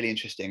find that really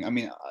interesting. I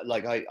mean,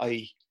 like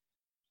I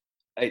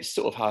it's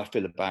sort of how I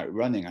feel about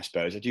running, I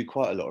suppose. I do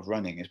quite a lot of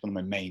running. It's one of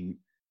my main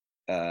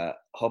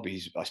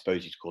hobbies, I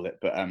suppose you'd call it.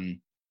 But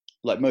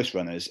like most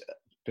runners,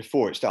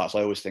 before it starts,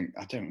 I always think,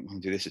 I don't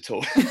want to do this at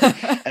all.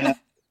 And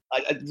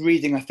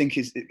reading, I think,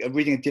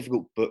 reading a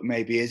difficult book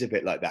maybe is a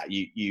bit like that.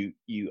 You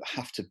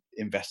have to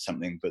invest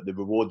something, but the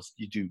rewards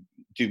you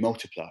do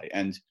multiply.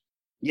 And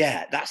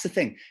yeah, that's the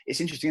thing. It's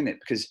interesting, isn't it?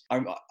 Because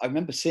I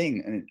remember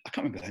seeing, and I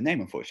can't remember her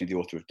name, unfortunately, the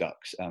author of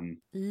Ducks.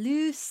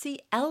 Lucy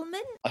Ellmann?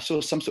 I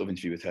saw some sort of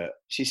interview with her.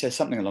 She says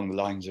something along the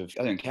lines of,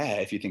 I don't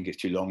care if you think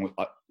it's too long.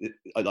 I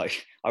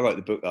wrote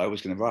the book that I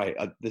was going to write.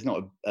 There's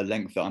not a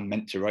length that I'm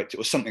meant to write to,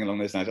 or something along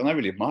those lines. And I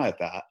really admired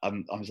that. I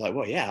was like,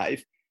 well, yeah,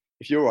 if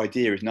your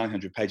idea is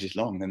 900 pages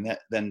long,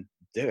 then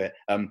do it.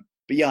 But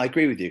yeah, I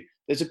agree with you.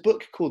 There's a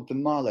book called The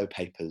Marlowe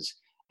Papers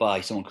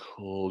by someone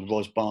called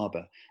Ros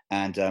Barber.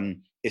 And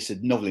it's a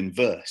novel in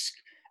verse,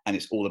 and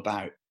it's all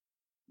about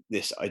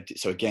this idea.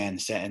 So again,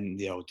 set in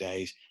the old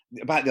days,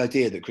 about the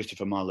idea that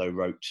Christopher Marlowe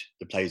wrote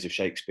the plays of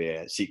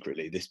Shakespeare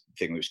secretly, this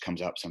thing which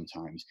comes up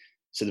sometimes.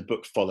 So the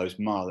book follows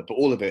Marlowe, but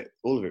all of it,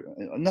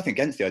 nothing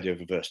against the idea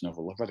of a verse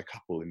novel. I've read a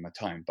couple in my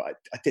time, but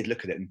I did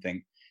look at it and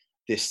think,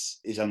 this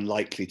is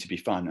unlikely to be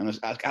fun. And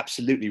I was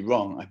absolutely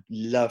wrong. I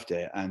loved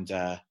it. And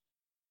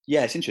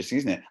yeah, it's interesting,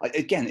 isn't it?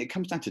 Again, it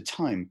comes down to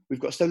time. We've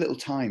got so little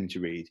time to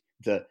read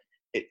that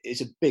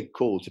it's a big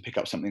call to pick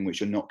up something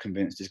which you're not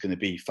convinced is going to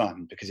be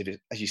fun, because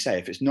as you say,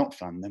 if it's not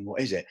fun, then what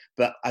is it?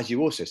 But as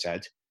you also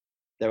said,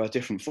 there are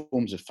different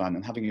forms of fun,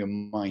 and having your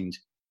mind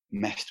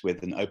messed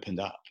with and opened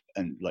up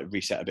and like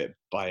reset a bit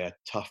by a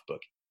tough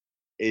book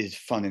is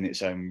fun in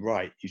its own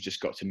right. You've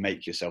just got to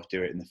make yourself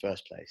do it in the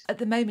first place. At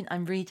the moment,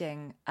 I'm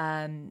reading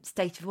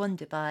State of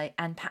Wonder by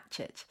Anne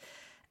Patchett.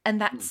 And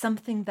that's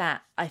something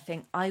that I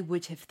think I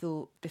would have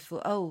thought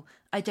before, oh,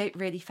 I don't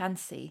really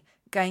fancy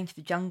going to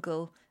the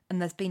jungle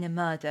and there's been a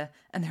murder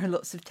and there are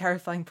lots of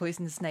terrifying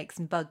poisonous snakes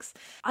and bugs.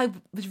 I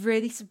was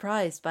really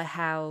surprised by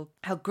how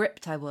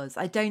gripped I was.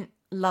 I don't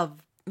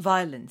love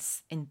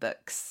violence in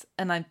books,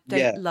 and I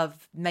don't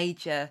love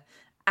major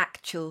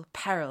actual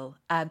peril.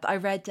 But I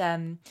read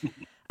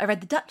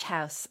The Dutch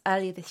House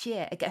earlier this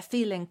year. I get a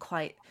feeling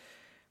quite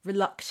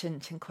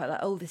reluctant and quite like,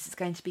 oh, this is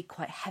going to be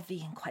quite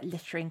heavy and quite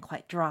literary and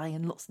quite dry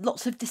and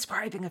lots of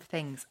describing of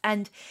things.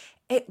 And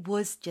it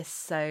was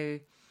just so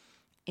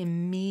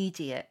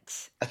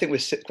immediate. I think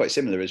we're quite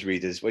similar as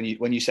readers. When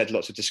you said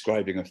lots of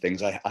describing of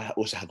things, I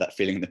also had that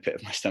feeling in the pit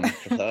of my stomach.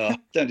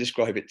 Don't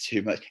describe it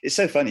too much. It's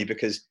so funny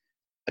because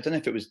I don't know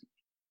if it was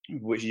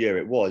which year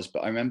it was,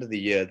 but I remember the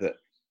year that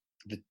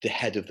the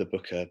head of the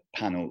Booker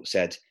panel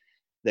said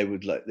they were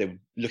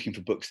looking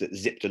for books that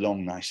zipped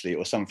along nicely,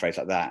 or some phrase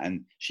like that,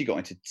 and she got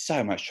into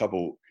so much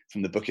trouble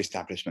from the book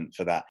establishment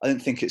for that. I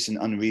don't think it's an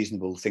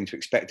unreasonable thing to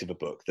expect of a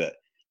book that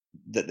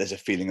there's a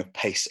feeling of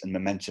pace and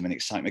momentum and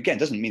excitement. Again, it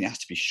doesn't mean it has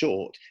to be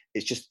short.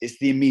 It's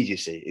the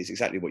immediacy. It's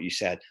exactly what you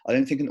said. I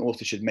don't think an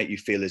author should make you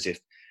feel as if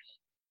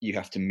you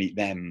have to meet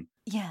them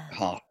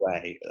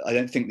halfway. I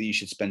don't think that you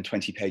should spend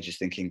 20 pages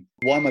thinking,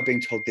 why am I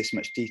being told this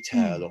much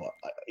detail? Or,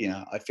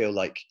 I feel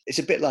like it's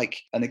a bit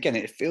like, and again,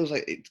 it feels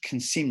like it can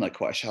seem like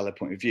quite a shallow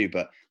point of view,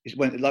 but it's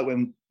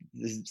when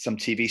there's some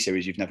TV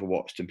series you've never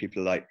watched and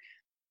people are like,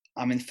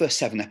 I mean, the first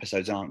 7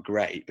 episodes aren't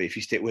great, but if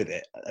you stick with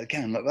it,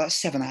 again, I'm like, that's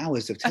 7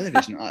 hours of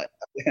television.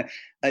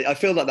 I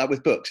feel like that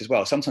with books as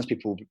well. Sometimes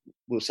people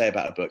will say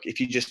about a book, if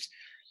you just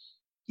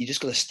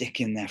got to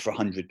stick in there for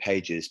 100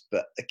 pages.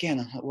 But again,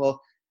 I'm like,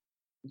 well,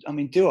 I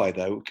mean, do I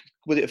though?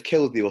 Would it have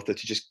killed the author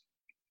to just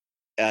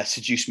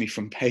seduce me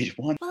from page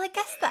 1? Well, I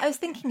guess that I was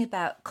thinking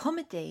about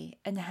comedy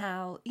and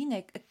how,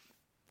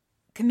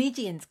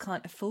 comedians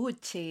can't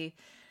afford to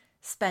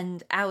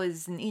spend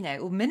hours and,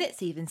 or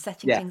minutes even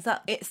setting things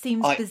up. It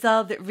seems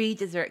bizarre that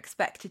readers are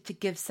expected to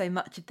give so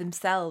much of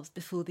themselves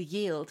before the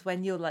yield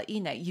when you're like,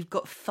 you've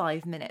got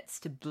 5 minutes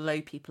to blow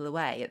people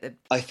away at the...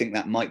 I think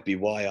that might be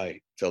why I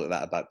feel like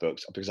that about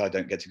books, because I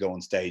don't get to go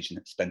on stage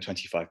and spend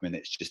 25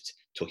 minutes just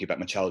talking about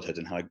my childhood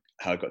and how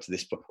I got to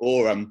this book,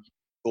 or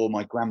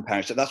my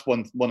grandparents. So that's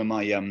one of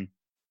my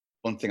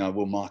one thing I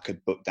will mark a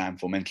book down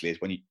for mentally is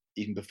when you,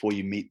 even before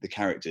you meet the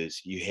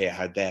characters, you hear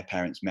how their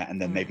parents met,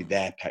 and then maybe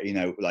their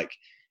like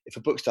if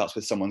a book starts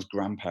with someone's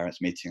grandparents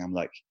meeting, I'm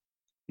like,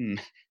 can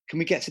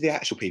we get to the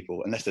actual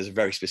people? Unless there's a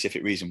very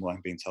specific reason why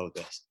I'm being told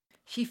this.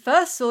 She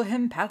first saw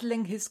him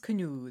paddling his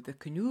canoe. The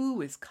canoe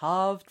was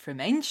carved from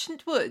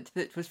ancient wood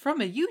that was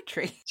from a yew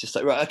tree. Just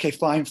like, right, okay,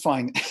 fine.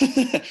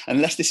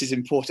 Unless this is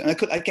important. And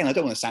I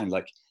don't want to sound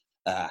like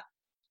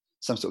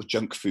some sort of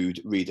junk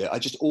food reader. I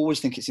just always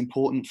think it's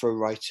important for a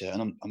writer,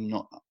 and I'm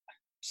not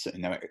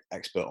certainly no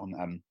expert on,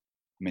 I'm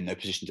in no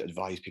position to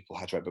advise people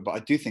how to write, but I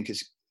do think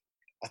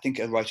I think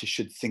a writer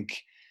should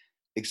think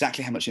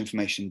exactly how much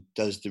information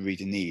does the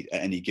reader need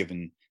at any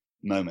given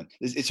moment.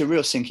 It's a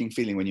real sinking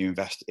feeling when you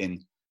invest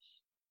in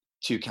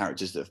 2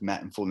 characters that have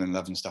met and fallen in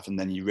love and stuff, and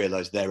then you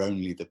realise they're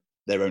only the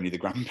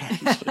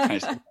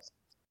grandparents.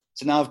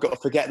 So now I've got to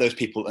forget those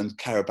people and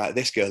care about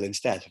this girl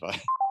instead.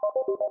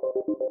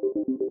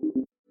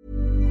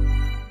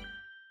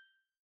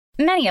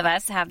 Many of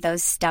us have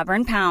those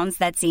stubborn pounds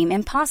that seem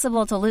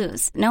impossible to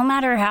lose, no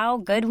matter how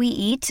good we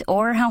eat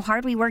or how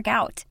hard we work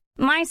out.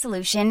 My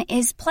solution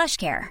is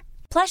PlushCare.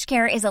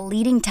 PlushCare is a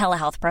leading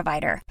telehealth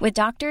provider with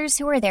doctors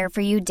who are there for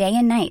you day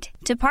and night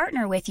to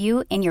partner with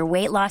you in your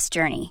weight loss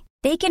journey.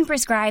 They can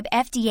prescribe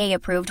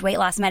FDA-approved weight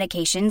loss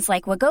medications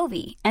like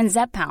Wegovy and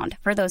Zepbound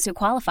for those who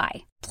qualify.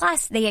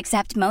 Plus, they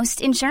accept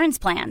most insurance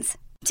plans.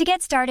 To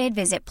get started,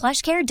 visit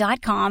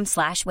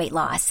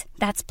plushcare.com/weightloss.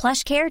 That's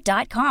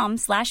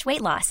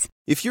plushcare.com/weightloss.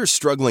 If you're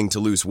struggling to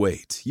lose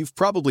weight, you've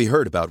probably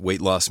heard about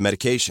weight loss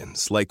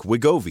medications like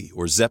Wegovy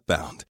or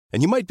Zepbound,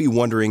 and you might be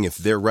wondering if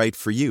they're right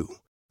for you.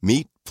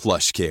 Meet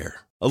PlushCare,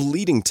 a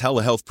leading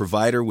telehealth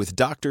provider with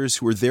doctors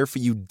who are there for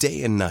you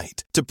day and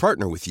night to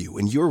partner with you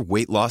in your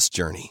weight loss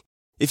journey.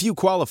 If you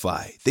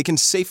qualify, they can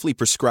safely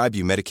prescribe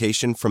you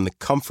medication from the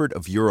comfort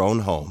of your own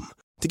home.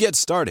 To get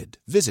started,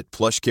 visit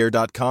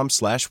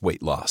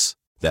plushcare.com/weightloss.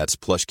 That's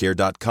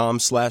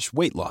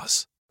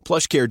plushcare.com/weightloss.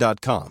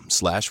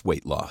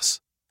 plushcare.com/weightloss.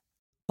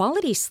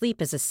 Quality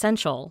sleep is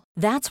essential.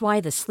 That's why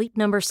the Sleep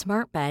Number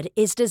Smart Bed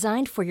is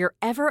designed for your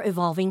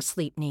ever-evolving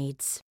sleep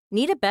needs.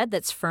 Need a bed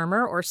that's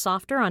firmer or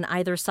softer on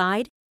either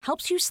side?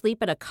 Helps you sleep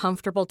at a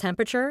comfortable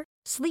temperature?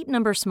 Sleep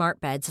Number Smart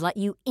Beds let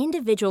you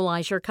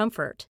individualize your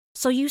comfort,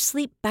 so you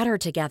sleep better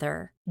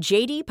together.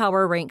 J.D.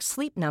 Power ranks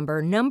Sleep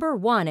Number number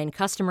 1 in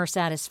customer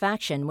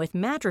satisfaction with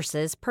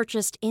mattresses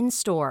purchased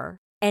in-store.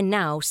 And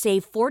now,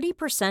 save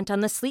 40%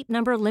 on the Sleep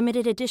Number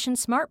Limited Edition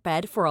Smart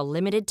Bed for a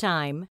limited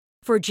time.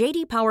 For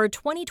J.D. Power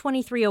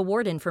 2023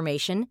 award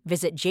information,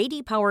 visit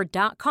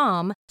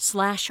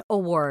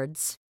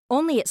jdpower.com/awards.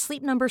 Only at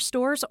Sleep Number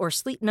stores or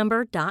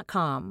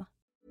sleepnumber.com.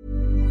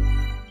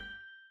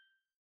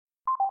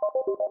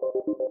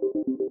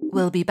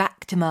 We'll be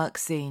back to Mark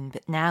soon,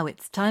 but now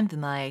it's time for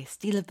my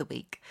Steal of the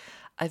Week.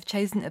 I've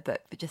chosen a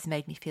book that just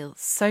made me feel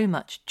so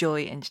much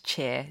joy and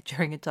cheer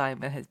during a time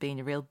when there has been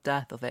a real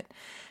dearth of it.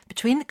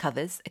 Between the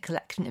Covers, a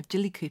collection of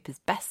Julie Cooper's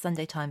best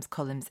Sunday Times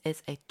columns,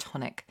 is a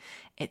tonic.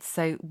 It's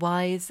so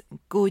wise,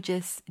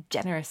 gorgeous,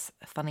 generous,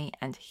 funny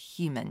and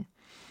human.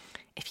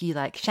 If you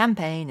like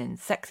champagne and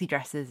sexy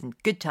dresses and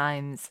good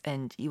times,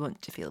 and you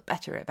want to feel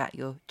better about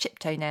your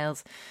chipped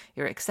toenails,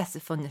 your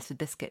excessive fondness for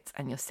biscuits,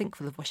 and your sink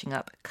full of washing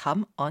up,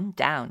 come on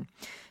down.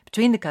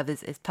 Between the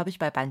Covers is published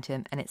by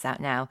Bantam, and it's out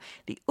now.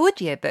 The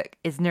audiobook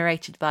is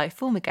narrated by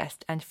former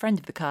guest and friend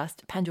of the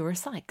cast, Pandora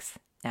Sykes.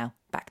 Now,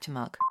 back to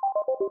Mark.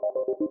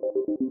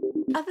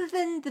 Other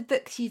than the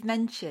books you've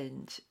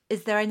mentioned,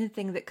 Is there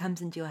anything that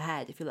comes into your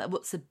head if you're like,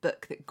 what's a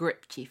book that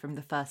gripped you from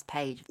the first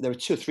page? There are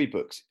 2 or 3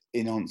 books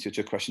in answer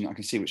to a question I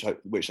can see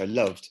which I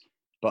loved,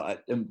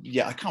 but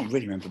I can't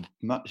really remember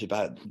much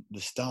about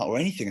the start or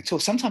anything at all.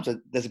 Sometimes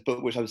there's a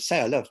book which I would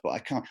say I love, but I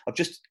can't. I've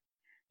just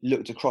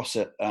looked across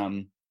at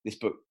this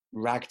book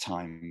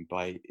Ragtime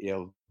by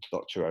E.L.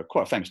 Doctorow,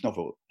 quite a famous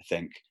novel, I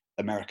think,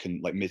 American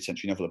like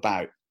mid-century novel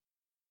about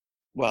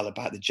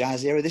the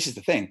jazz era. This is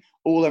the thing.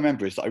 All I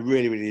remember is that I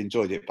really, really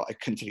enjoyed it, but I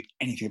couldn't tell you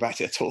anything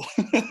about it at all.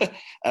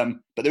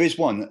 But there is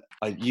one,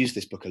 I use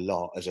this book a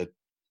lot as an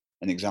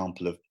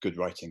example of good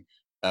writing.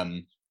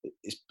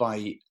 It's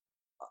by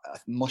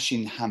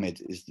Mohsin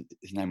Hamid is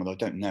his name, although I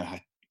don't know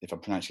if I'm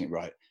pronouncing it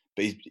right.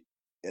 But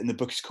and the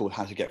book is called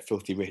How to Get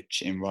Filthy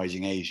Rich in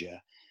Rising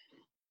Asia.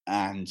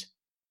 And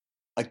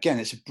again,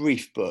 it's a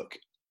brief book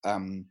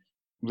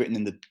written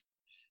in the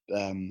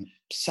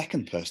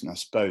second person, I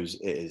suppose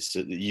it is, so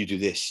that you do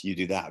this, you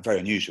do that, very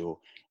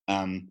unusual.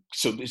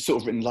 So it's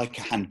sort of written like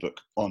a handbook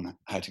on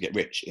how to get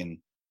rich in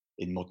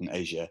modern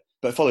Asia,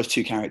 but it follows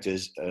 2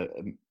 characters, a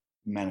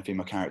male and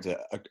female character,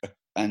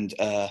 and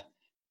again,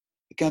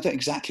 I don't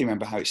exactly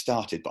remember how it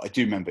started, but I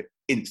do remember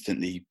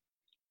instantly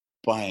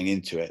buying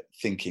into it,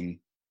 thinking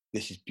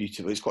this is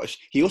beautiful.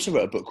 He also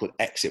wrote a book called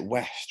Exit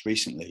West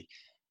recently.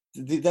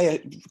 They are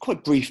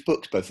quite brief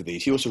books, both of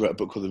these. He also wrote a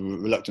book called The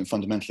Reluctant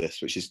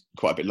Fundamentalist, which is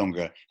quite a bit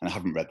longer, and I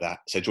haven't read that,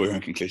 so draw your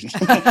own conclusions.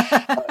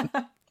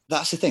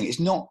 That's the thing.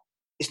 It's not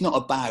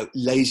about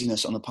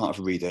laziness on the part of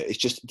a reader. It's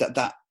just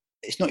that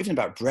it's not even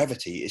about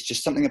brevity. It's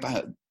just something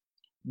about,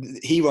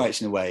 he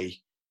writes in a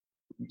way,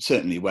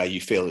 certainly, where you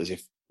feel as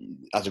if,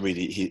 as a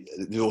reader,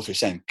 the author is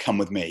saying, come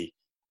with me,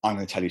 I'm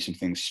going to tell you some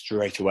things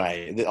straight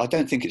away. I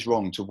don't think it's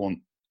wrong to want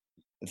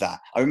that.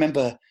 I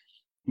remember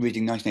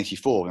reading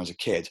 1984 when I was a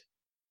kid,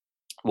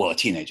 well, a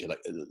teenager,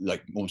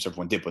 like almost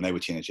everyone did when they were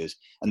teenagers.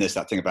 And there's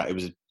that thing about it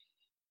was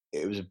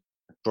a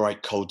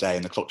bright, cold day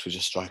and the clocks were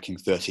just striking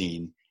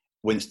 13.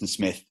 Winston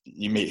Smith,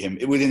 you meet him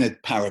within a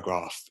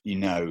paragraph,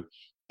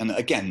 and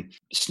again,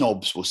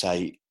 snobs will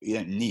say you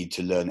don't need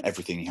to learn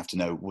everything you have to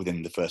know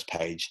within the first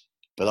page.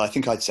 But I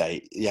think I'd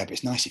say, yeah, but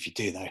it's nice if you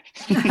do, though.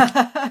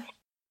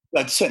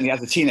 But certainly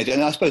as a teenager,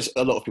 and I suppose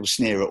a lot of people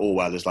sneer at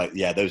Orwell as like,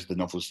 yeah, those are the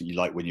novels that you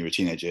like when you were a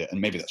teenager,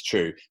 and maybe that's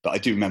true. But I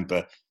do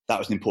remember that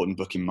was an important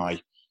book in my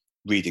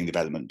reading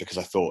development, because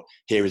I thought,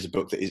 here is a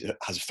book that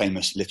has a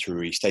famous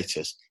literary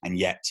status, and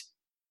yet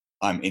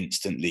I'm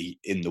instantly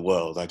in the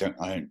world. I don't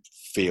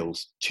feel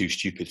too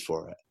stupid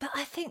for it. But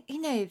I think,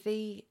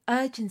 the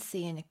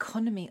urgency and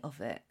economy of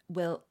it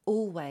will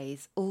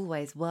always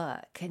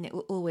work, and it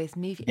will always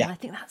move you. Yeah. And I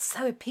think that's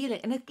so appealing.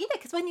 And,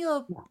 because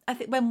I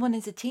think when one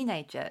is a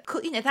teenager,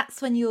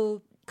 that's when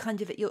you're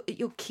kind of at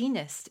your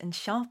keenest and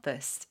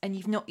sharpest, and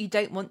you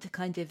don't want to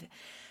kind of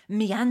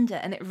meander,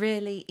 and it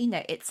really,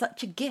 it's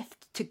such a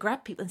gift to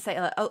grab people and say,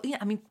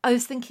 I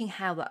was thinking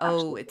how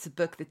it's a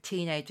book the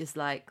teenagers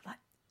like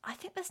I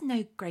think there's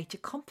no greater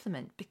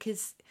compliment,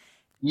 because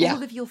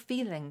all of your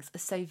feelings are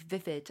so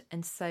vivid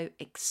and so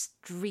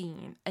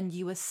extreme, and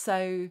you are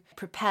so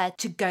prepared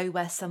to go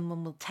where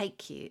someone will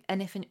take you.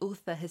 And if an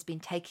author has been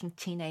taking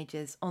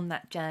teenagers on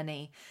that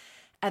journey,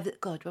 when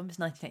was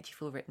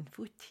 1984 written?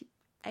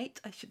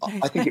 48, I should know.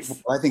 I think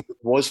it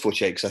was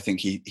 48, because I think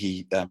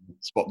he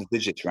swapped the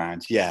digits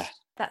around. Yeah.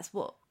 That's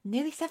what,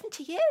 nearly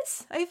 70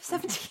 years? Over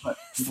 70 years?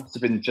 It must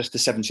have been just the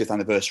 70th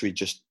anniversary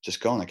just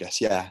gone, I guess.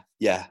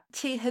 Yeah.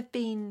 To have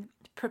been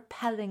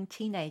propelling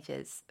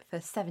teenagers for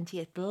 70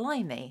 years,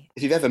 blimey.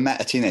 If you've ever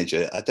met a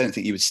teenager, I don't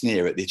think you would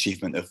sneer at the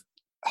achievement of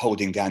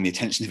holding down the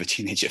attention of a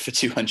teenager for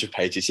 200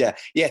 pages.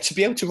 Yeah, to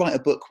be able to write a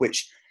book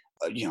which,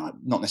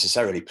 not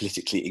necessarily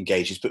politically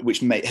engages, but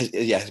which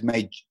has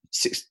made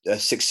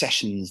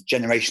successions,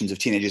 generations of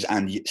teenagers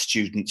and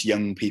students,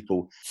 young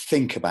people,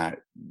 think about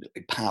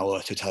power,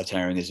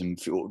 totalitarianism,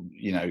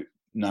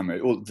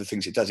 all the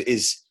things it does. It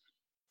is,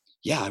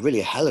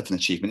 really a hell of an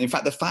achievement. In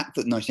fact, the fact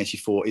that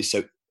 1984 is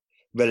so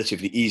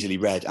relatively easily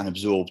read and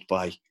absorbed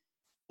by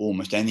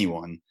almost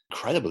anyone,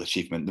 incredible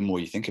achievement the more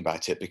you think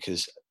about it,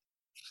 because,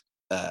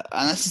 and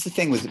that's just the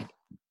thing with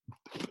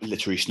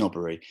literary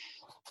snobbery.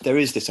 There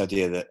is this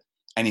idea that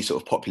any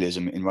sort of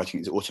populism in writing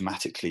is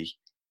automatically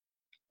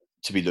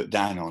to be looked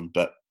down on,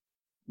 but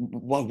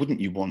why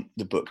wouldn't you want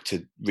the book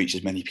to reach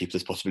as many people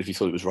as possible if you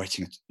thought it was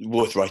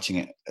worth writing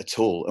it at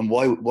all? And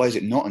why is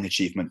it not an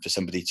achievement for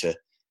somebody to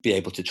be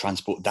able to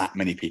transport that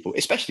many people,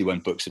 especially when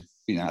books are,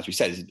 as we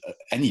said,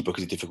 any book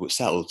is a difficult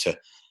sell to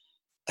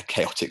a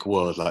chaotic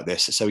world like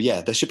this. So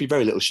there should be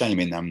very little shame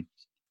in them.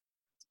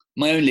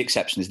 My only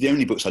exception is the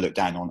only books I look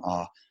down on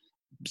are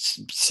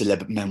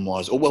celeb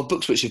memoirs, or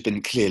books which have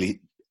been clearly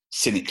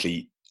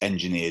cynically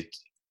engineered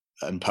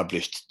and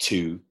published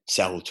to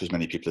sell to as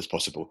many people as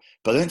possible.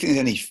 But I don't think there's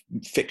any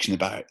fiction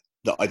about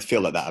that I'd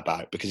feel like that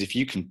about, because if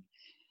you can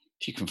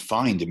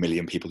find 1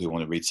 million people who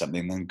want to read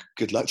something, then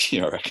good luck to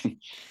you, I reckon.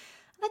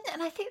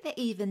 And I think that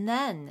even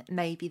then,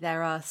 maybe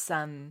there are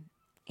some,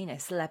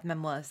 celeb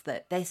memoirs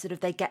that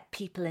they get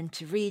people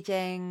into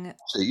reading.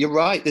 So you're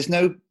right. There's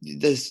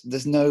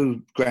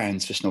no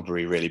grounds for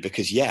snobbery, really,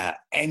 because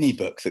any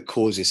book that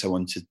causes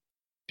someone to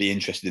be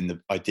interested in the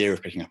idea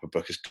of picking up a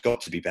book has got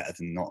to be better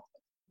than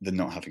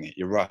not having it.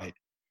 You're right.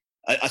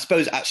 I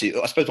suppose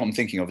what I'm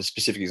thinking of is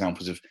specific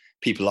examples of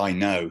people I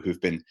know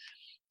who've been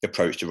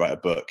approached to write a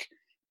book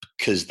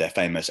because they're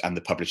famous, and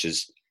the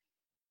publishers,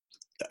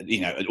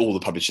 all the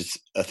publishers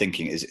are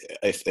thinking is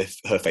if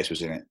her face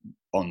was in it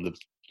on the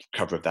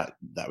cover of that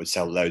would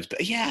sell loads.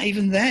 But yeah,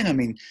 even then, I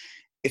mean,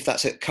 if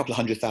that's a couple of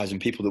 100,000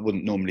 people that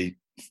wouldn't normally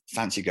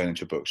fancy going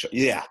into a bookshop,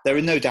 yeah, there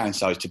are no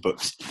downsides to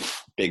books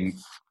being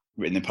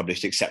written and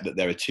published, except that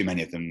there are too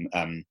many of them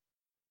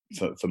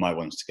for my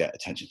ones to get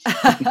attention.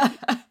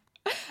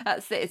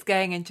 That's it. It's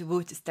going into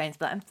Waterstones,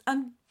 but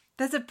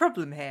there's a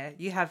problem here.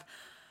 You have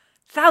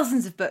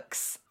thousands of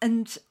books,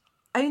 and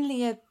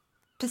only a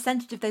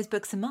percentage of those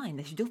books are mine.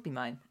 They should all be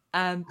mine.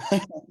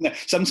 No,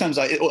 sometimes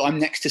I'm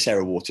next to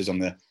Sarah Waters on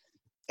the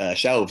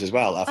shelves as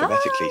well,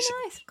 alphabetically.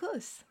 Oh, nice, of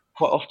course.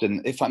 Quite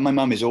often, my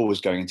mum is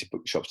always going into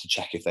bookshops to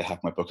check if they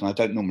have my book, and I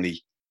don't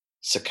normally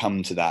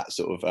succumb to that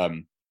sort of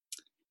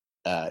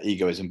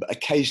egoism, but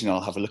occasionally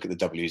I'll have a look at the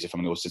W's if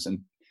I'm an author, and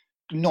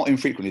not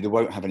infrequently they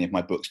won't have any of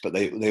my books, but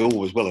they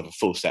always will have a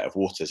full set of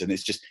Waters, and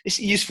it's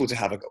useful to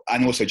have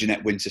and also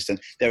Jeanette Winterston.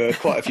 There are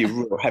quite a few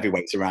real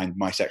heavyweights around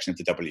my section of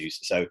the W's,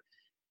 so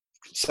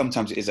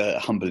sometimes it is a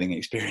humbling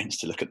experience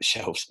to look at the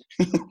shelves.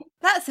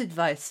 That's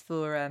advice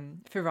for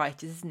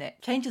writers, isn't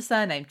it? Change your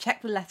surname,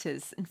 check the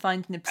letters, and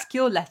find an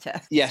obscure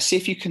letter. Yeah, see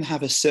if you can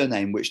have a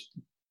surname which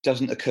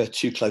doesn't occur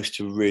too close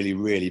to a really,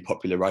 really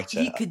popular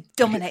writer. You could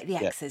dominate the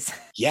X's.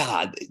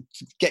 Yeah,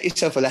 get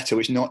yourself a letter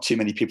which not too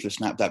many people have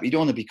snapped up. You don't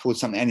want to be called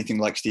anything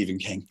like Stephen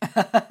King.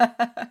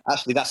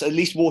 Actually, that's at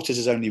least Waters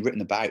has only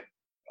written about,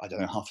 I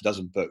don't know, half a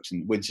dozen books,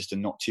 and Winterston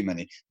not too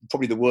many.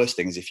 Probably the worst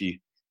thing is if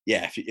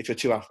you're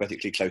too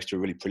alphabetically close to a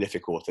really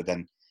prolific author,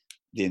 then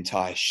the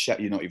entire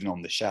you're not even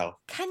on the shelf.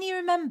 Can you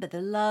remember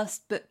the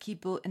last book you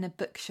bought in a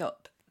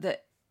bookshop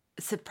that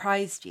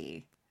surprised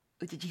you?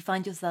 Or did you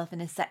find yourself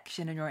in a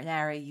section or an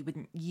area you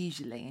wouldn't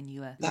usually, and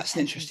you were... That's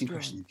an interesting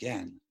question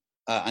again.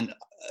 And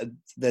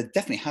there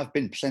definitely have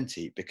been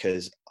plenty,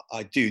 because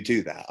I do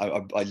that.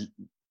 I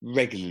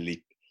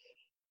regularly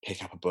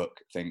pick up a book,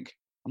 think,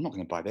 I'm not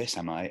going to buy this,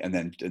 am I? And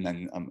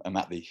then I'm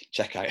at the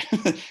checkout.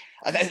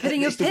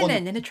 Putting your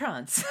pin in a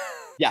trance.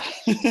 Yeah.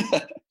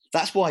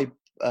 That's why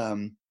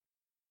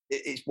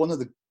it's one of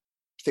the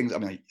things, I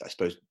mean, I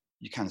suppose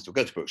you can still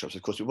go to bookshops,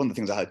 of course, but one of the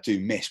things I do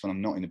miss when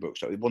I'm not in a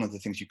bookshop, one of the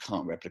things you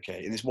can't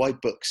replicate, and it's why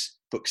book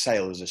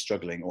sales are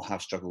struggling, or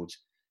have struggled,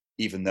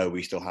 even though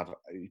we still have,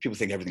 people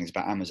think everything's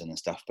about Amazon and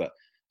stuff, but a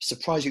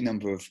surprising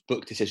number of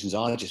book decisions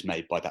are just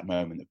made by that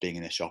moment of being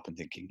in a shop and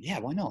thinking, yeah,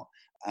 why not?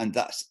 And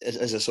that's,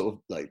 as a sort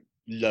of like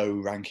low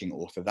ranking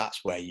author,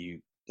 that's where you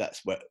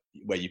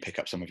pick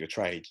up some of your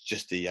trade.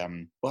 Just the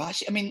well,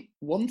 actually, I mean,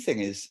 one thing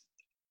is,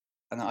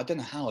 and I don't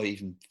know how I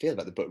even feel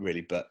about the book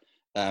really, but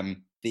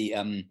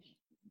the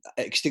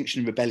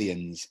Extinction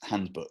Rebellion's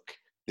handbook,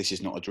 This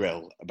Is Not a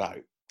Drill, about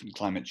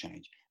climate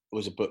change,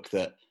 was a book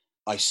that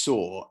I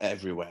saw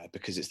everywhere,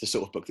 because it's the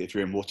sort of book that if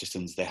you're in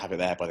Waterstones, they have it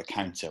there by the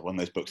counter, one of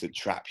those books that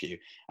trap you.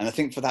 And I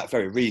think for that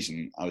very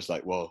reason, I was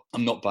like, well,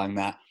 I'm not buying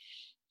that.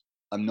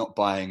 I'm not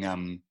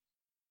buying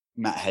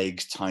Matt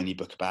Haig's tiny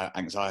book about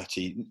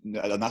anxiety,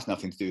 and that's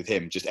nothing to do with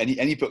him. Just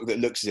any book that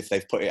looks as if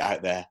they've put it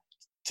out there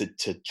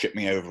to trip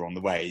me over on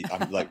the way.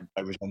 I'm like,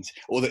 I resent.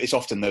 Or it's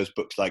often those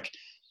books like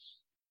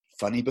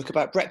funny book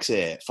about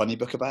Brexit, funny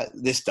book about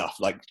this stuff,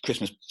 like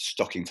Christmas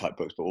stocking type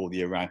books, but all the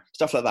year round,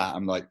 stuff like that.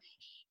 I'm like,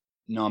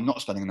 no, I'm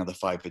not spending another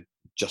 £5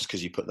 just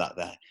because you put that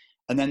there.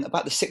 And then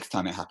about the 6th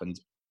time it happened,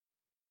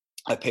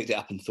 I picked it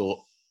up and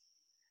thought,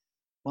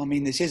 well, I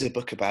mean, this is a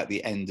book about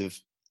the end of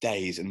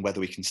days and whether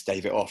we can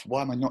stave it off.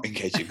 Why am I not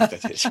engaging with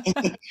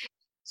it?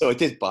 So I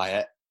did buy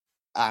it,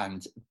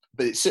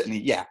 but it certainly,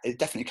 it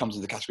definitely comes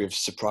in the category of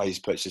surprise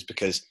purchase,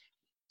 because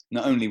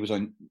not only was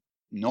I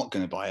not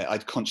going to buy it,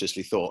 I'd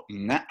consciously thought,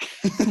 nah,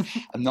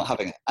 I'm not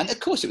having it. And of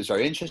course it was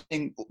very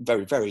interesting,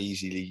 very, very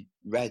easily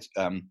read,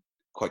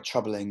 quite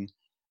troubling.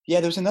 Yeah,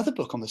 there was another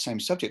book on the same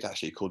subject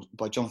actually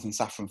by Jonathan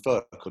Safran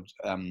Foer called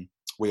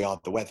We Are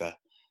the Weather.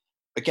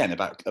 Again,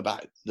 about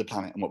the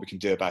planet and what we can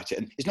do about it.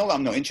 And it's not that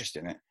I'm not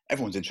interested in it.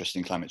 Everyone's interested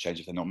in climate change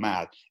if they're not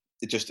mad.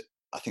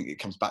 I think it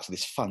comes back to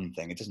this fun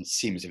thing. It doesn't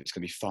seem as if it's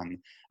going to be fun.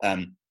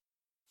 And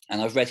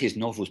I've read his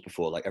novels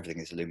before, like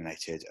Everything is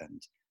Illuminated,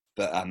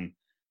 but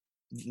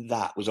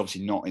that was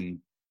obviously not in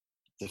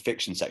the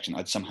fiction section.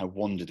 I'd somehow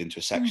wandered into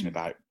a section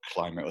about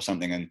climate or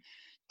something, and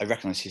I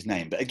recognised his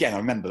name. But again, I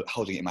remember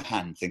holding it in my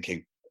hand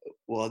thinking,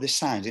 well, this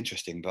sounds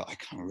interesting, but I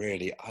can't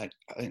really, I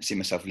don't see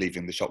myself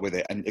leaving the shop with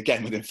it. And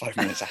again, within 5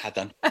 minutes I had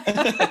done.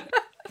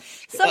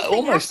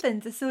 Something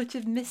happens, a sort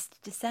of mist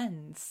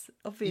descends,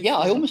 obviously. Yeah,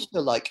 I almost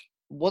feel like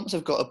once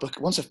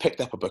I've picked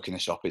up a book in a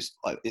shop,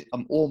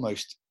 I'm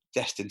almost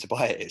destined to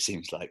buy it, it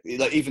seems like.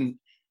 Like even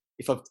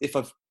if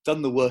I've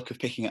done the work of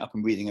picking it up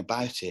and reading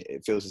about it,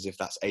 it feels as if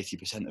that's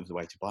 80% of the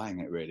way to buying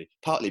it, really.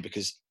 Partly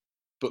because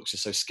books are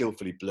so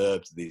skillfully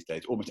blurbed these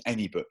days. Almost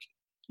any book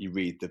you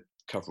read, the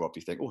cover of,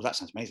 you think, oh, that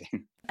sounds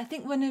amazing. I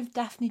think one of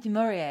Daphne du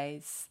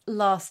Maurier's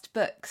last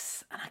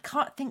books, and I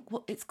can't think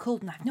what it's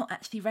called, and I've not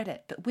actually read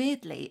it, but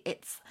weirdly,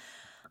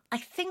 I'm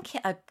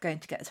going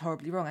to get this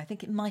horribly wrong. I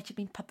think it might have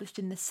been published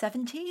in the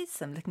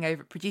 70s. I'm looking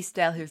over at producer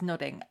Dale, who's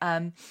nodding.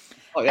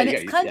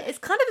 It's kind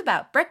of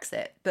about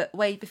Brexit, but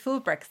way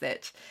before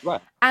Brexit. Right.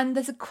 And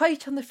there's a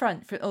quote on the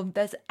front,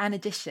 there's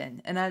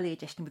an early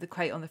edition with a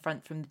quote on the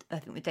front from, I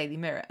think, the Daily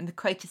Mirror. And the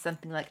quote is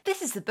something like,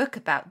 "This is a book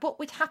about what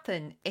would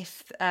happen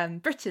if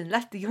Britain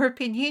left the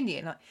European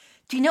Union." Like,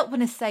 do you not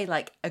want to say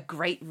like a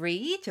great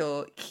read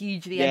or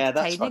hugely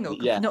entertaining? That's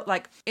right. Not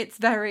like, it's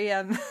very...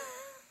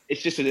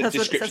 It's just a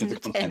description of the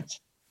content.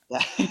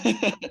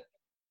 Yeah.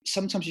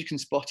 Sometimes you can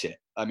spot it.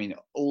 I mean,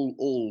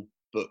 all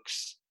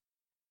books,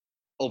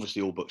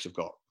 obviously all books have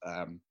got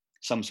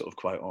some sort of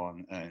quote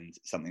on and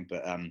something,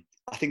 but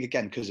I think,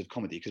 again, because of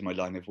comedy, because of my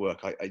line of work,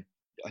 I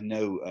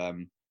know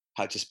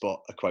how to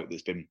spot a quote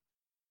that's been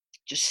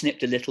just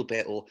snipped a little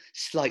bit or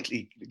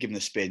slightly given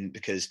a spin,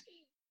 because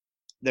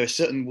there are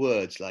certain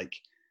words like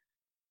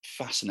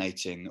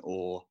fascinating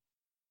or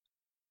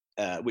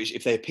which,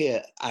 if they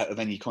appear out of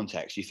any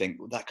context, you think,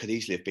 well, that could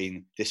easily have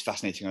been, this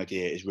fascinating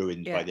idea is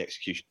ruined by the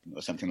execution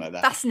or something like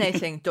that.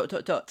 Fascinating, ...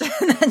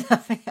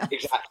 Nothing else.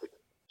 Exactly.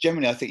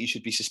 Generally, I think you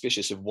should be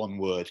suspicious of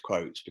one-word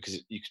quotes,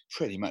 because you could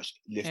pretty much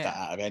lift that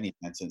out of any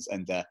sentence,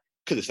 and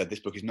could have said, this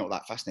book is not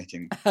that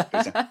fascinating.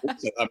 Also,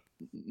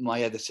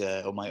 my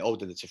editor, or my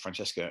old editor,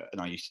 Francesca, and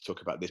I used to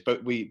talk about this,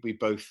 but we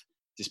both,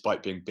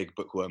 despite being big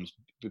bookworms,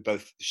 we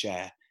both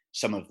share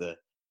some of the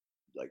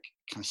like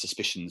kind of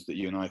suspicions that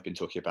you and I have been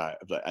talking about,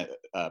 of like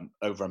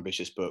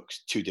over-ambitious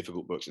books, too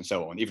difficult books, and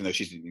so on. Even though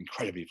she's an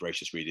incredibly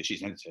voracious reader,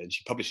 she's an editor and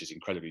she publishes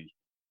incredibly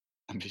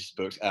ambitious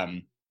books.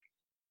 And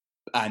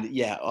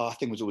yeah, our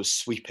thing was always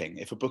sweeping.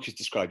 If a book is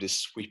described as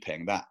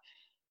sweeping,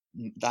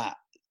 that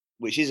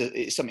which is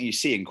it's something you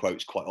see in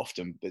quotes quite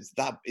often, but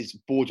that is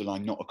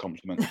borderline not a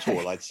compliment at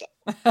all. I'd say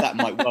that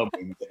might well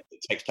mean that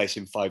it takes place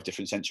in 5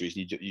 different centuries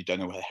and you don't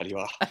know where the hell you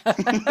are.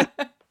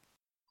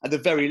 At the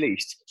very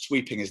least,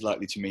 sweeping is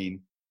likely to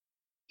mean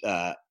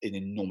an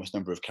enormous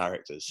number of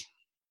characters.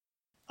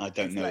 I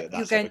don't know. That's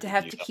you're going to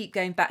have to keep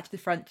going back to the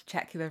front to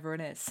check who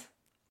everyone is.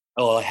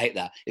 Oh, I hate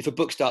that. If a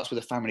book starts with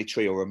a family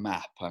tree or a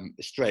map,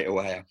 straight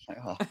away I'm like,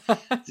 oh,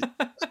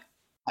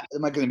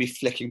 am I going to be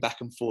flicking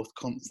back and forth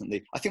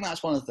constantly? I think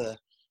that's one of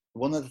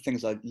the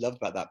things I loved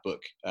about that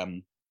book,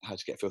 How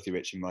to Get Filthy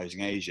Rich in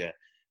Rising Asia,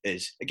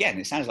 is, again,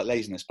 it sounds like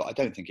laziness, but I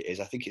don't think it is.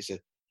 I think it's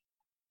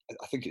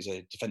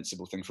a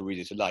defensible thing for a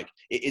reader to like.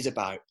 It is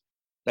about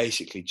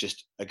basically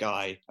just a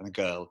guy and a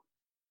girl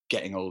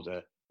getting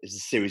older. There's a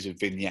series of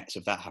vignettes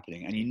of that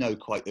happening, and you know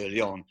quite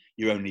early on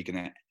you're only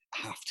going to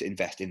have to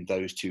invest in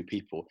those 2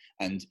 people.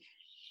 And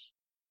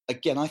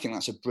again, I think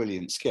that's a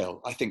brilliant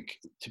skill. I think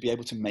to be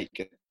able to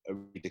make a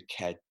reader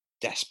care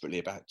desperately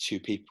about 2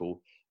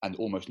 people and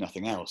almost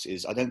nothing else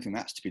is, I don't think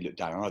that's to be looked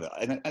down either.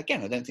 And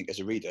again, I don't think as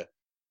a reader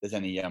there's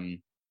any I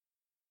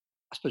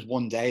suppose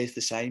One Day is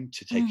the same,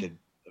 to take a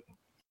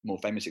more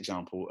famous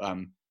example.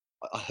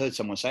 I heard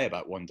someone say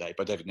about One Day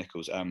by David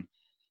Nichols,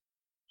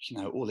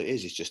 all it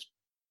is just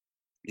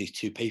these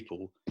 2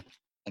 people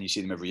and you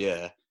see them every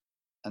year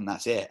and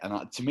that's it.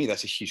 And to me,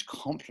 that's a huge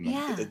compliment.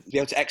 Yeah. To be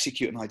able to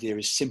execute an idea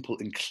as simple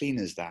and clean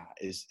as that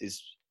is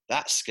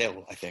that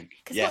skill, I think.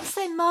 Because what's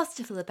so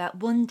masterful about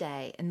One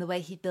Day and the way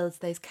he builds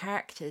those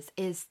characters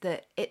is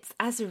that it's,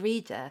 as a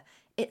reader,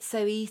 it's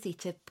so easy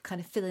to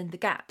kind of fill in the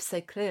gaps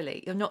so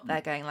clearly. You're not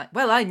there going like,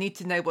 well, I need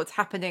to know what's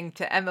happening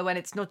to Emma when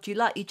it's not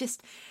July.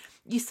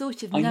 You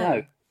sort of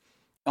know.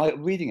 I know.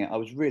 Reading it, I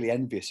was really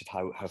envious of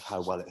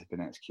how well it had been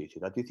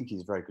executed. I do think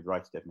he's a very good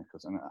writer, Dave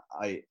Nichols. And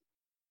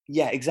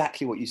yeah,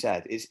 exactly what you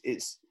said.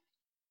 It's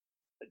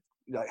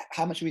like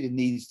how much a reader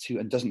needs to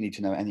and doesn't need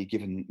to know at any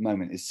given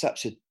moment is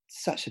such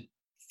a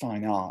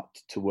fine art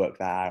to work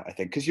that out, I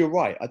think. Because you're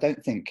right, I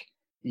don't think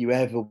you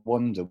ever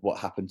wonder what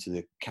happened to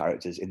the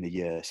characters in the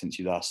year since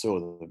you last saw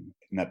them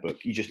in that book.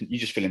 You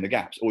just fill in the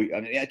gaps, or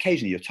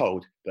occasionally you're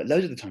told, but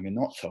loads of the time you're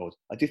not told.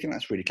 I do think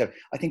that's really clever.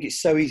 I think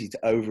it's so easy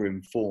to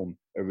over-inform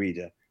a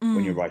reader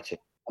when you're writing.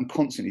 I'm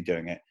constantly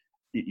doing it.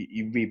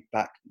 You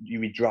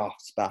read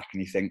drafts back,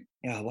 and you think,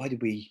 yeah, why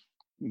did we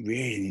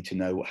really need to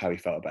know how he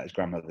felt about his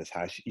grandmother's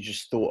house? You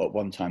just thought at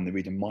one time the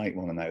reader might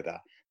want to know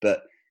that,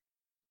 but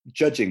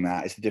judging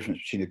that is the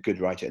difference between a good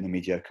writer and a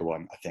mediocre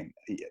one. I think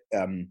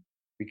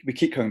we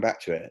keep coming back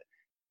to it.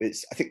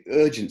 I think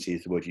urgency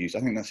is the word you use. I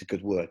think that's a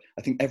good word.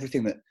 I think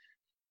everything that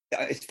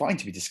it's fine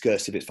to be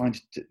discursive. It's fine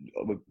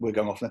we're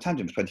going off on a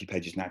tangent for 20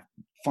 pages now.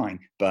 Fine,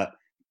 but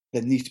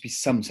there needs to be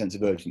some sense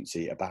of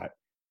urgency about.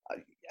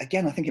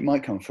 Again, I think it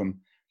might come from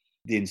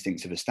the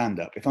instincts of a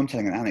stand-up. If I'm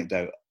telling an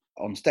anecdote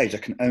on stage, I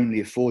can only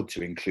afford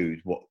to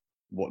include what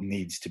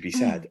needs to be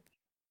said.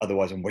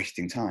 Otherwise, I'm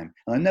wasting time.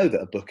 And I know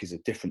that a book is a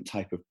different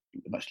type of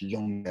much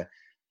longer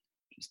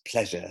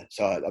pleasure.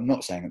 So I'm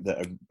not saying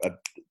that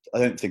I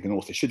don't think an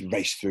author should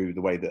race through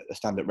the way that a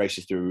stand-up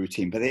races through a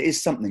routine, but there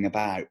is something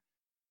about,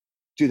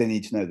 do they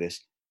need to know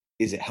this?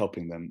 Is it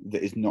helping them?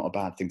 That is not a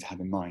bad thing to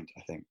have in mind,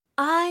 I think.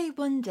 I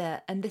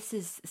wonder, and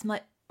this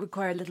might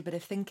require a little bit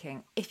of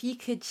thinking. If you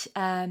could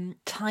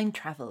time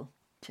travel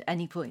to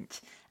any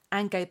point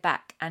and go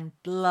back and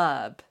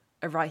blurb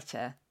a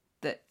writer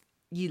that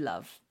you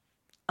love,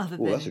 other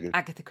than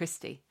Agatha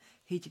Christie,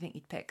 who do you think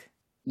you'd pick?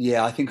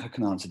 Yeah, I think I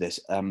can answer this.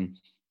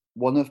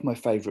 One of my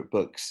favourite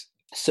books,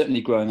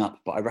 certainly growing up,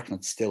 but I reckon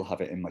I'd still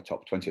have it in my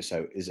top 20 or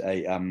so, is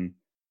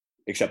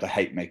except I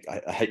hate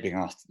being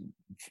asked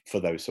for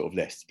those sort of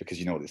lists, because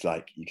you know what it's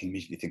like. You can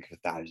immediately think of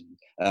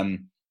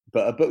 1,000.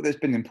 But a book that's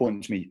been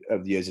important to me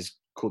over the years is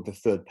called The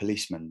Third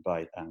Policeman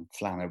by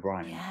Flann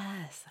O'Brien.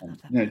 Yes, I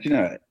love that. Do you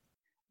know,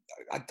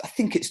 I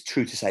think it's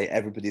true to say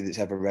everybody that's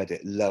ever read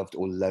it loved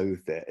or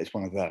loathed it. It's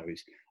one of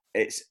those.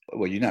 It's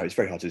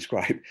very hard to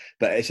describe,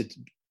 but it's a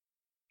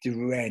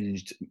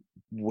deranged,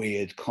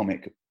 weird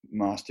comic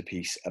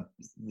masterpiece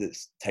that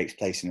takes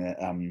place in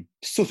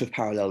a sort of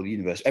parallel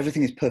universe.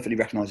 Everything is perfectly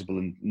recognisable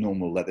and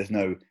normal. Like there's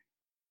no,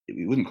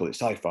 we wouldn't call it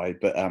sci-fi,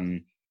 but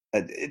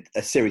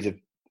a series of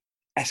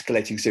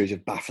escalating series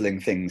of baffling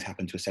things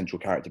happen to a central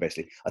character,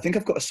 basically. I think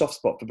I've got a soft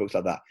spot for books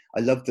like that. I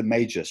loved The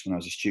Magus when I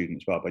was a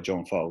student as well, by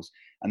John Fowles,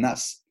 and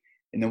that's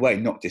in a way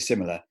not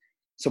dissimilar.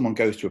 Someone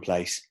goes to a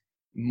place,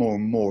 more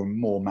and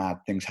more mad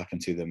things happen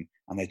to them,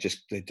 and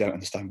they don't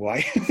understand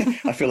why.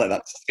 I feel like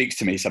that speaks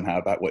to me somehow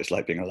about what it's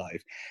like being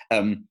alive.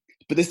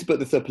 But this book,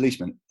 The Third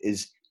Policeman,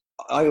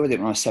 I read it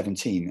when I was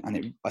 17,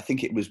 and I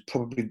think it was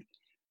probably,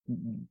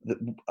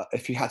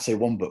 if you had to say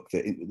one book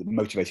that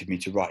motivated me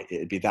to write,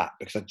 it'd be that,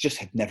 because I just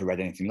had never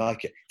read anything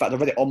like it. In fact, I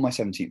read it on my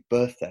 17th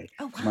birthday.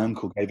 Oh, wow. My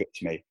uncle gave it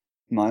to me.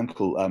 My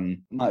uncle,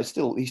 he's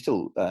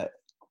still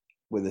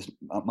with us.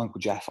 My uncle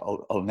Jeff,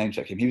 I'll name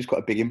check him. He was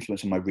quite a big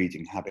influence on my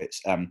reading habits.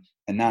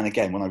 And now and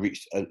again, when I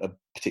reached a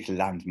particular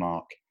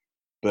landmark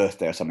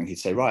birthday or something, he'd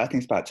say, right, I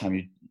think it's about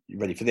time you're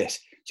ready for this.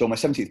 So on my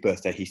 17th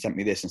birthday, he sent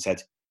me this and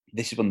said,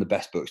 this is one of the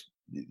best books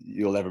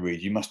you'll ever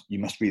read. You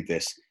must read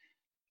this.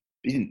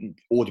 He didn't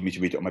order me to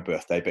read it on my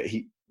birthday, but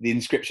the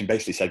inscription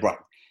basically said, right,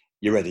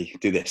 you're ready,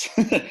 do this.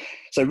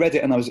 So I read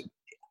it, and I was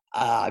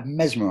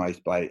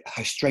mesmerised by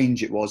how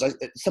strange it was.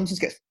 It sometimes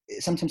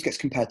gets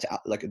compared to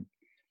like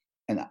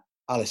an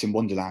Alice in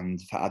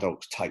Wonderland for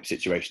adults type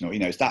situation, or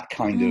it's that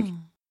kind of,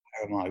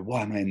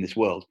 why am I in this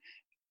world?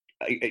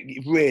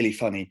 Really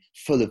funny,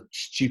 full of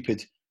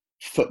stupid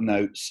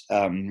footnotes,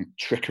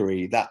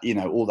 trickery, that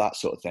all that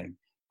sort of thing.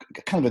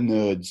 Kind of a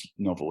nerd's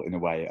novel in a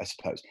way, I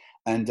suppose.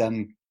 And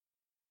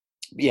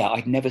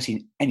I'd never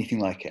seen anything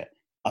like it,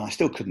 and I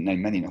still couldn't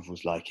name many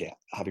novels like it,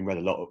 having read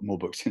a lot more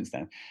books since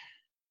then.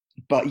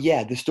 But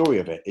yeah, the story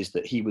of it is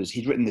that he'd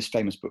written this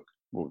famous book,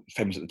 well,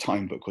 famous at the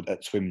time book, called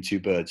At Swim Two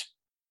Birds.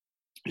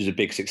 It was a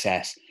big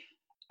success.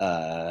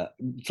 Flann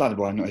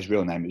O'Brien, not his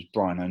real name, it was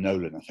Brian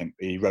O'Nolan, I think.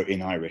 He wrote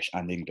in Irish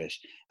and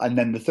English. And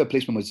then The Third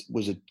Policeman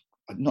was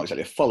not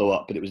exactly a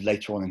follow-up, but it was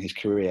later on in his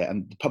career,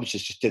 and the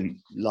publishers just didn't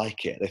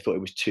like it. They thought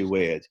it was too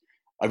weird.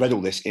 I read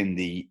all this in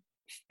the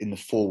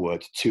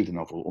foreword to the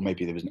novel, or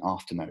maybe there was an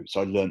afternote.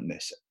 So I learned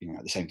this,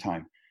 at the same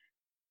time.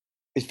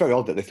 It's very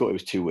odd that they thought it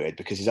was too weird,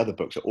 because his other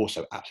books are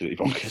also absolutely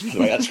bonkers. By the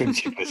way, that's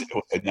really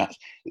also nuts.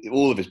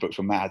 All of his books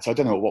were mad. So I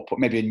don't know at what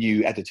point, maybe a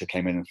new editor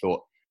came in and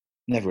thought,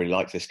 never really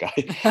liked this guy.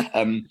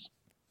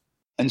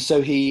 And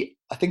so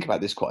I think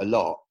about this quite a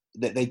lot,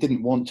 that they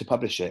didn't want to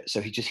publish it. So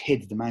he just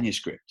hid the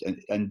manuscript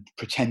and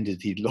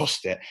pretended he'd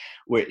lost it,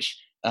 which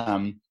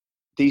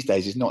these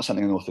days is not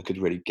something an author could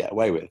really get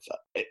away with.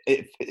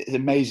 It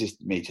amazes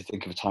me to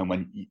think of a time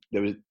when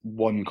there was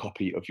one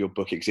copy of your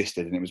book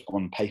existed and it was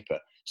on paper.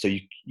 So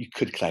you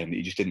could claim that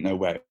you just didn't know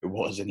where it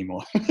was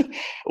anymore.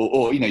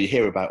 or you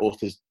hear about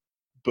authors'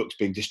 books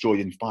being destroyed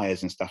in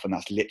fires and stuff, and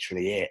that's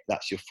literally it.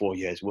 That's your 4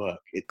 years' work.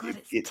 It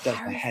does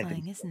my head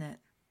in, isn't it?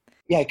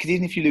 Yeah, because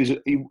even if you lose,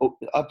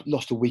 I've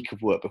lost a week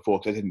of work before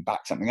because I didn't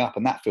back something up,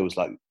 and that feels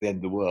like the end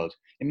of the world.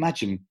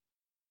 Imagine,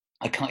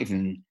 I can't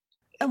even.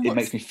 It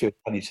makes me feel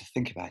funny to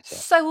think about it.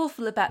 So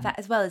awful about that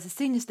as well is, as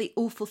soon as the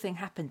awful thing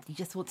happened, you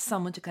just want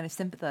someone to kind of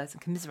sympathise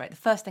and commiserate. The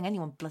first thing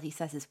anyone bloody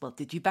says is, "Well,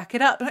 did you back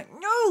it up?" Like,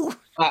 no.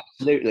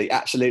 Absolutely.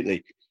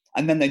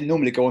 And then they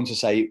normally go on to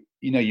say,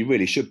 you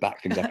really should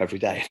back things up every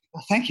day.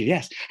 Well, thank you.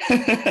 Yes.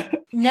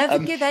 Never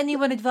give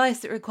anyone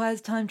advice that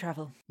requires time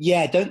travel.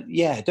 Don't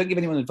give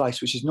anyone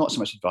advice which is not so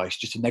much advice,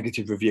 just a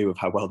negative review of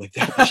how well they've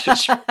done.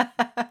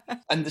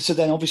 And so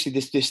then obviously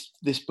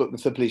this book, The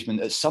Third Policeman,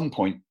 at some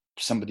point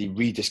somebody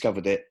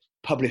rediscovered it,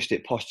 published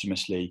it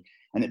posthumously,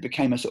 and it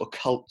became a sort of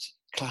cult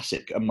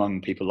classic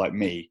among people like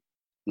me.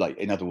 Like,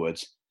 in other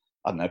words,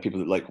 I don't know, people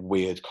that like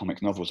weird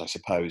comic novels, I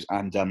suppose.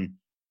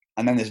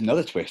 And then there's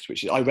another twist,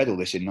 which is I read all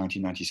this in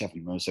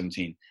 1997 when I was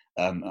 17.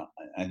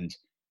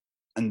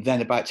 And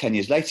then about 10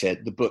 years later,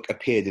 the book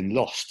appeared in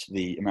Lost,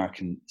 the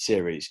American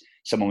series.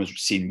 Someone was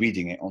seen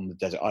reading it on the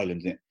desert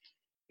island, and it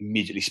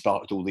immediately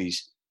sparked all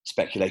these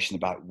speculation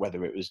about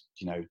whether it was,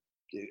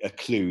 a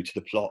clue to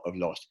the plot of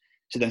Lost.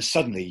 So then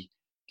suddenly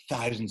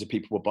thousands of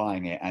people were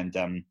buying it.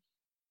 And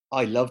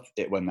I loved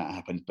it when that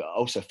happened, but I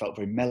also felt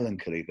very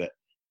melancholy that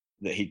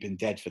he'd been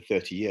dead for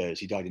 30 years.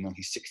 He died in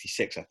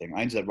 1966, I think.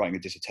 I ended up writing a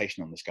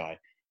dissertation on this guy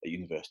at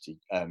university.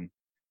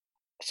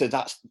 So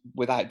that's,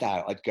 without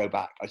doubt, I'd go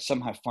back. I'd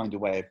somehow find a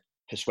way of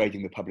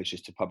persuading the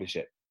publishers to publish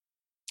it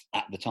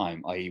at the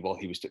time, i.e. while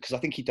he was, because I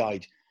think he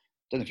died, I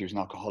don't know if he was an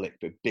alcoholic,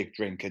 but big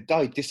drinker,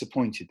 died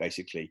disappointed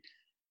basically.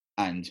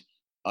 And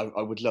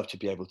I would love to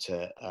be able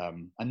to,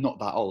 and not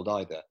that old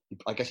either.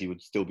 I guess he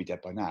would still be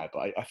dead by now,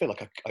 but I feel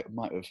like I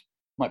might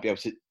be able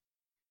to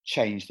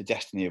change the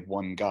destiny of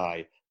one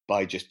guy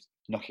by just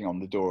knocking on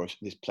the door of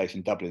this place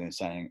in Dublin and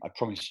saying, I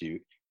promise you,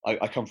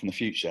 I come from the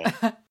future,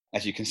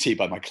 as you can see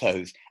by my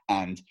clothes,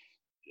 and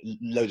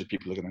loads of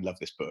people are going to love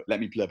this book. Let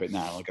me blurb it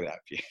now, I'll get it out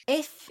for you.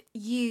 If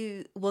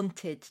you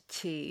wanted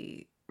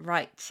to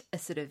write a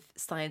sort of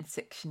science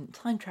fiction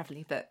time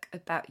travelling book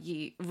about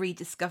you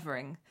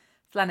rediscovering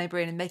Flann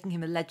O'Brien and making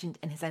him a legend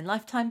in his own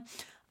lifetime,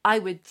 I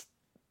would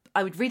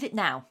read it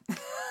now.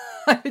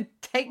 I would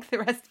take the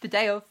rest of the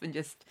day off and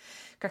just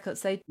crack on.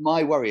 So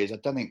my worry is I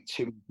don't think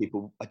too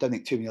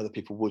many other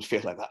people would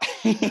feel like that.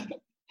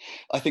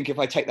 I think if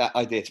I take that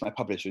idea to my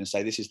publisher and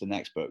say this is the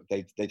next book,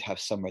 they'd have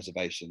some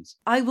reservations.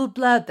 I will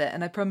blurb it,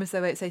 and I promise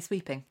I won't say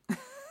sweeping.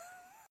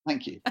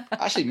 Thank you.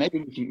 Actually, maybe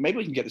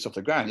we can get this off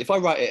the ground. If I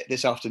write it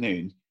this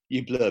afternoon,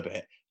 you blurb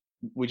it.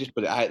 We just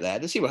put it out there.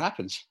 Let's see what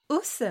happens.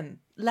 Awesome.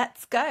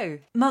 Let's go.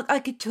 Mark, I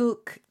could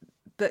talk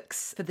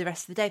books for the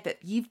rest of the day, but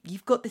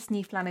you've got this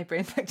new Flann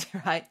O'Brien book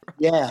to write.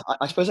 Yeah,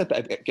 I suppose I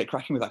better get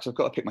cracking with that, because I've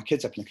got to pick my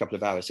kids up in a couple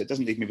of hours, so it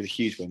doesn't leave me with a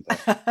huge window.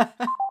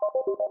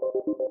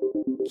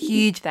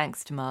 Huge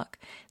thanks to Mark.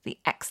 The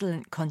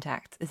excellent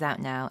Contact is out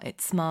now.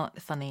 It's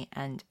smart, funny,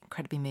 and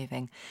incredibly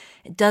moving.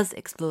 It does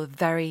explore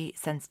very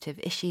sensitive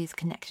issues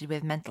connected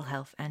with mental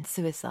health and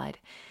suicide.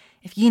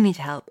 If you need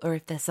help, or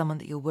if there's someone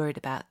that you're worried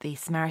about, the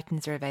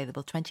Samaritans are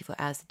available 24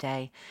 hours a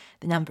day.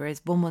 The number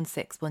is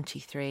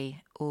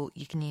 116123, or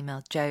you can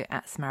email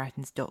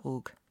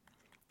joe@samaritans.org.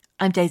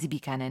 I'm Daisy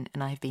Buchanan,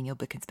 and I have been your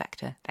book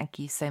inspector. Thank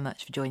you so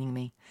much for joining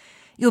me.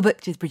 Your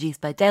Booked is produced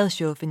by Dale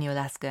Shaw for New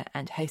Alaska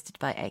and hosted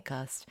by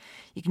Acast.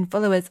 You can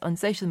follow us on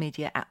social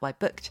media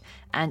 @WhyBooked,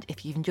 and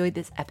if you've enjoyed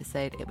this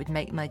episode, it would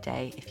make my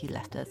day if you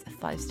left us a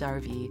 5-star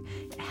review.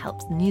 It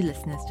helps new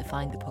listeners to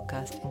find the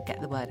podcast and get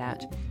the word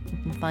out. You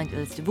can find a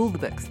list of all the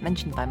books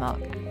mentioned by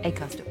Mark at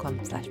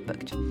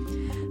acast.com/booked.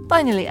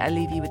 Finally, I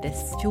leave you with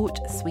this short,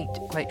 sweet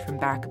quote from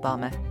Barack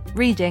Obama.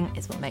 Reading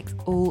is what makes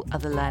all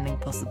other learning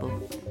possible.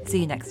 See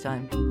you next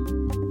time.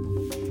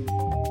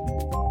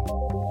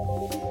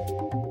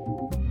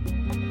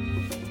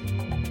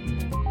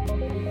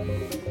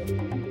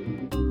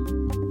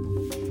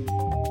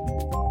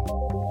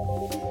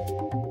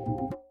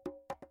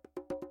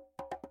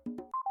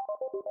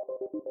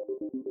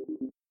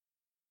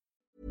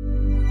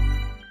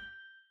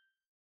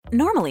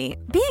 Normally,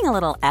 being a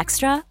little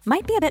extra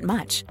might be a bit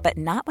much, but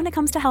not when it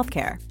comes to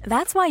healthcare.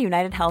 That's why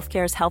United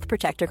Healthcare's Health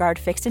Protector Guard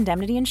fixed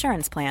indemnity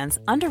insurance plans,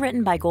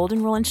 underwritten by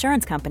Golden Rule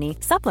Insurance Company,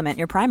 supplement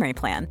your primary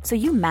plan so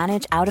you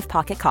manage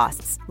out-of-pocket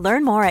costs.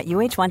 Learn more at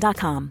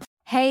uh1.com.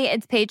 Hey,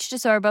 it's Paige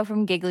DeSorbo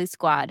from Giggly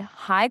Squad.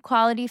 High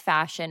quality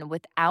fashion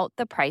without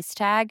the price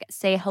tag.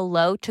 Say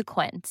hello to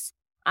Quince.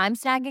 I'm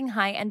snagging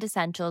high-end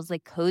essentials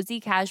like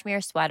cozy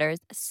cashmere sweaters,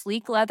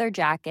 sleek leather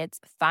jackets,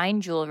 fine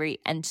jewelry,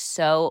 and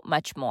so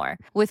much more.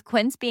 With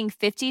Quince being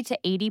 50 to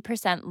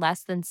 80%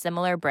 less than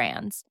similar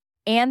brands.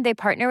 And they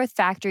partner with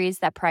factories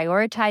that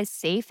prioritize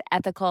safe,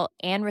 ethical,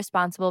 and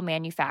responsible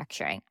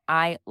manufacturing.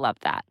 I love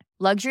that.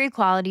 Luxury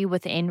quality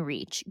within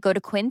reach. Go to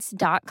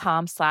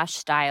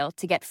quince.com/style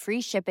to get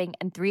free shipping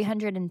and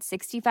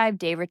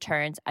 365-day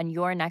returns on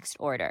your next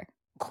order.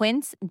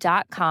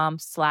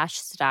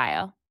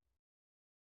 Quince.com/style.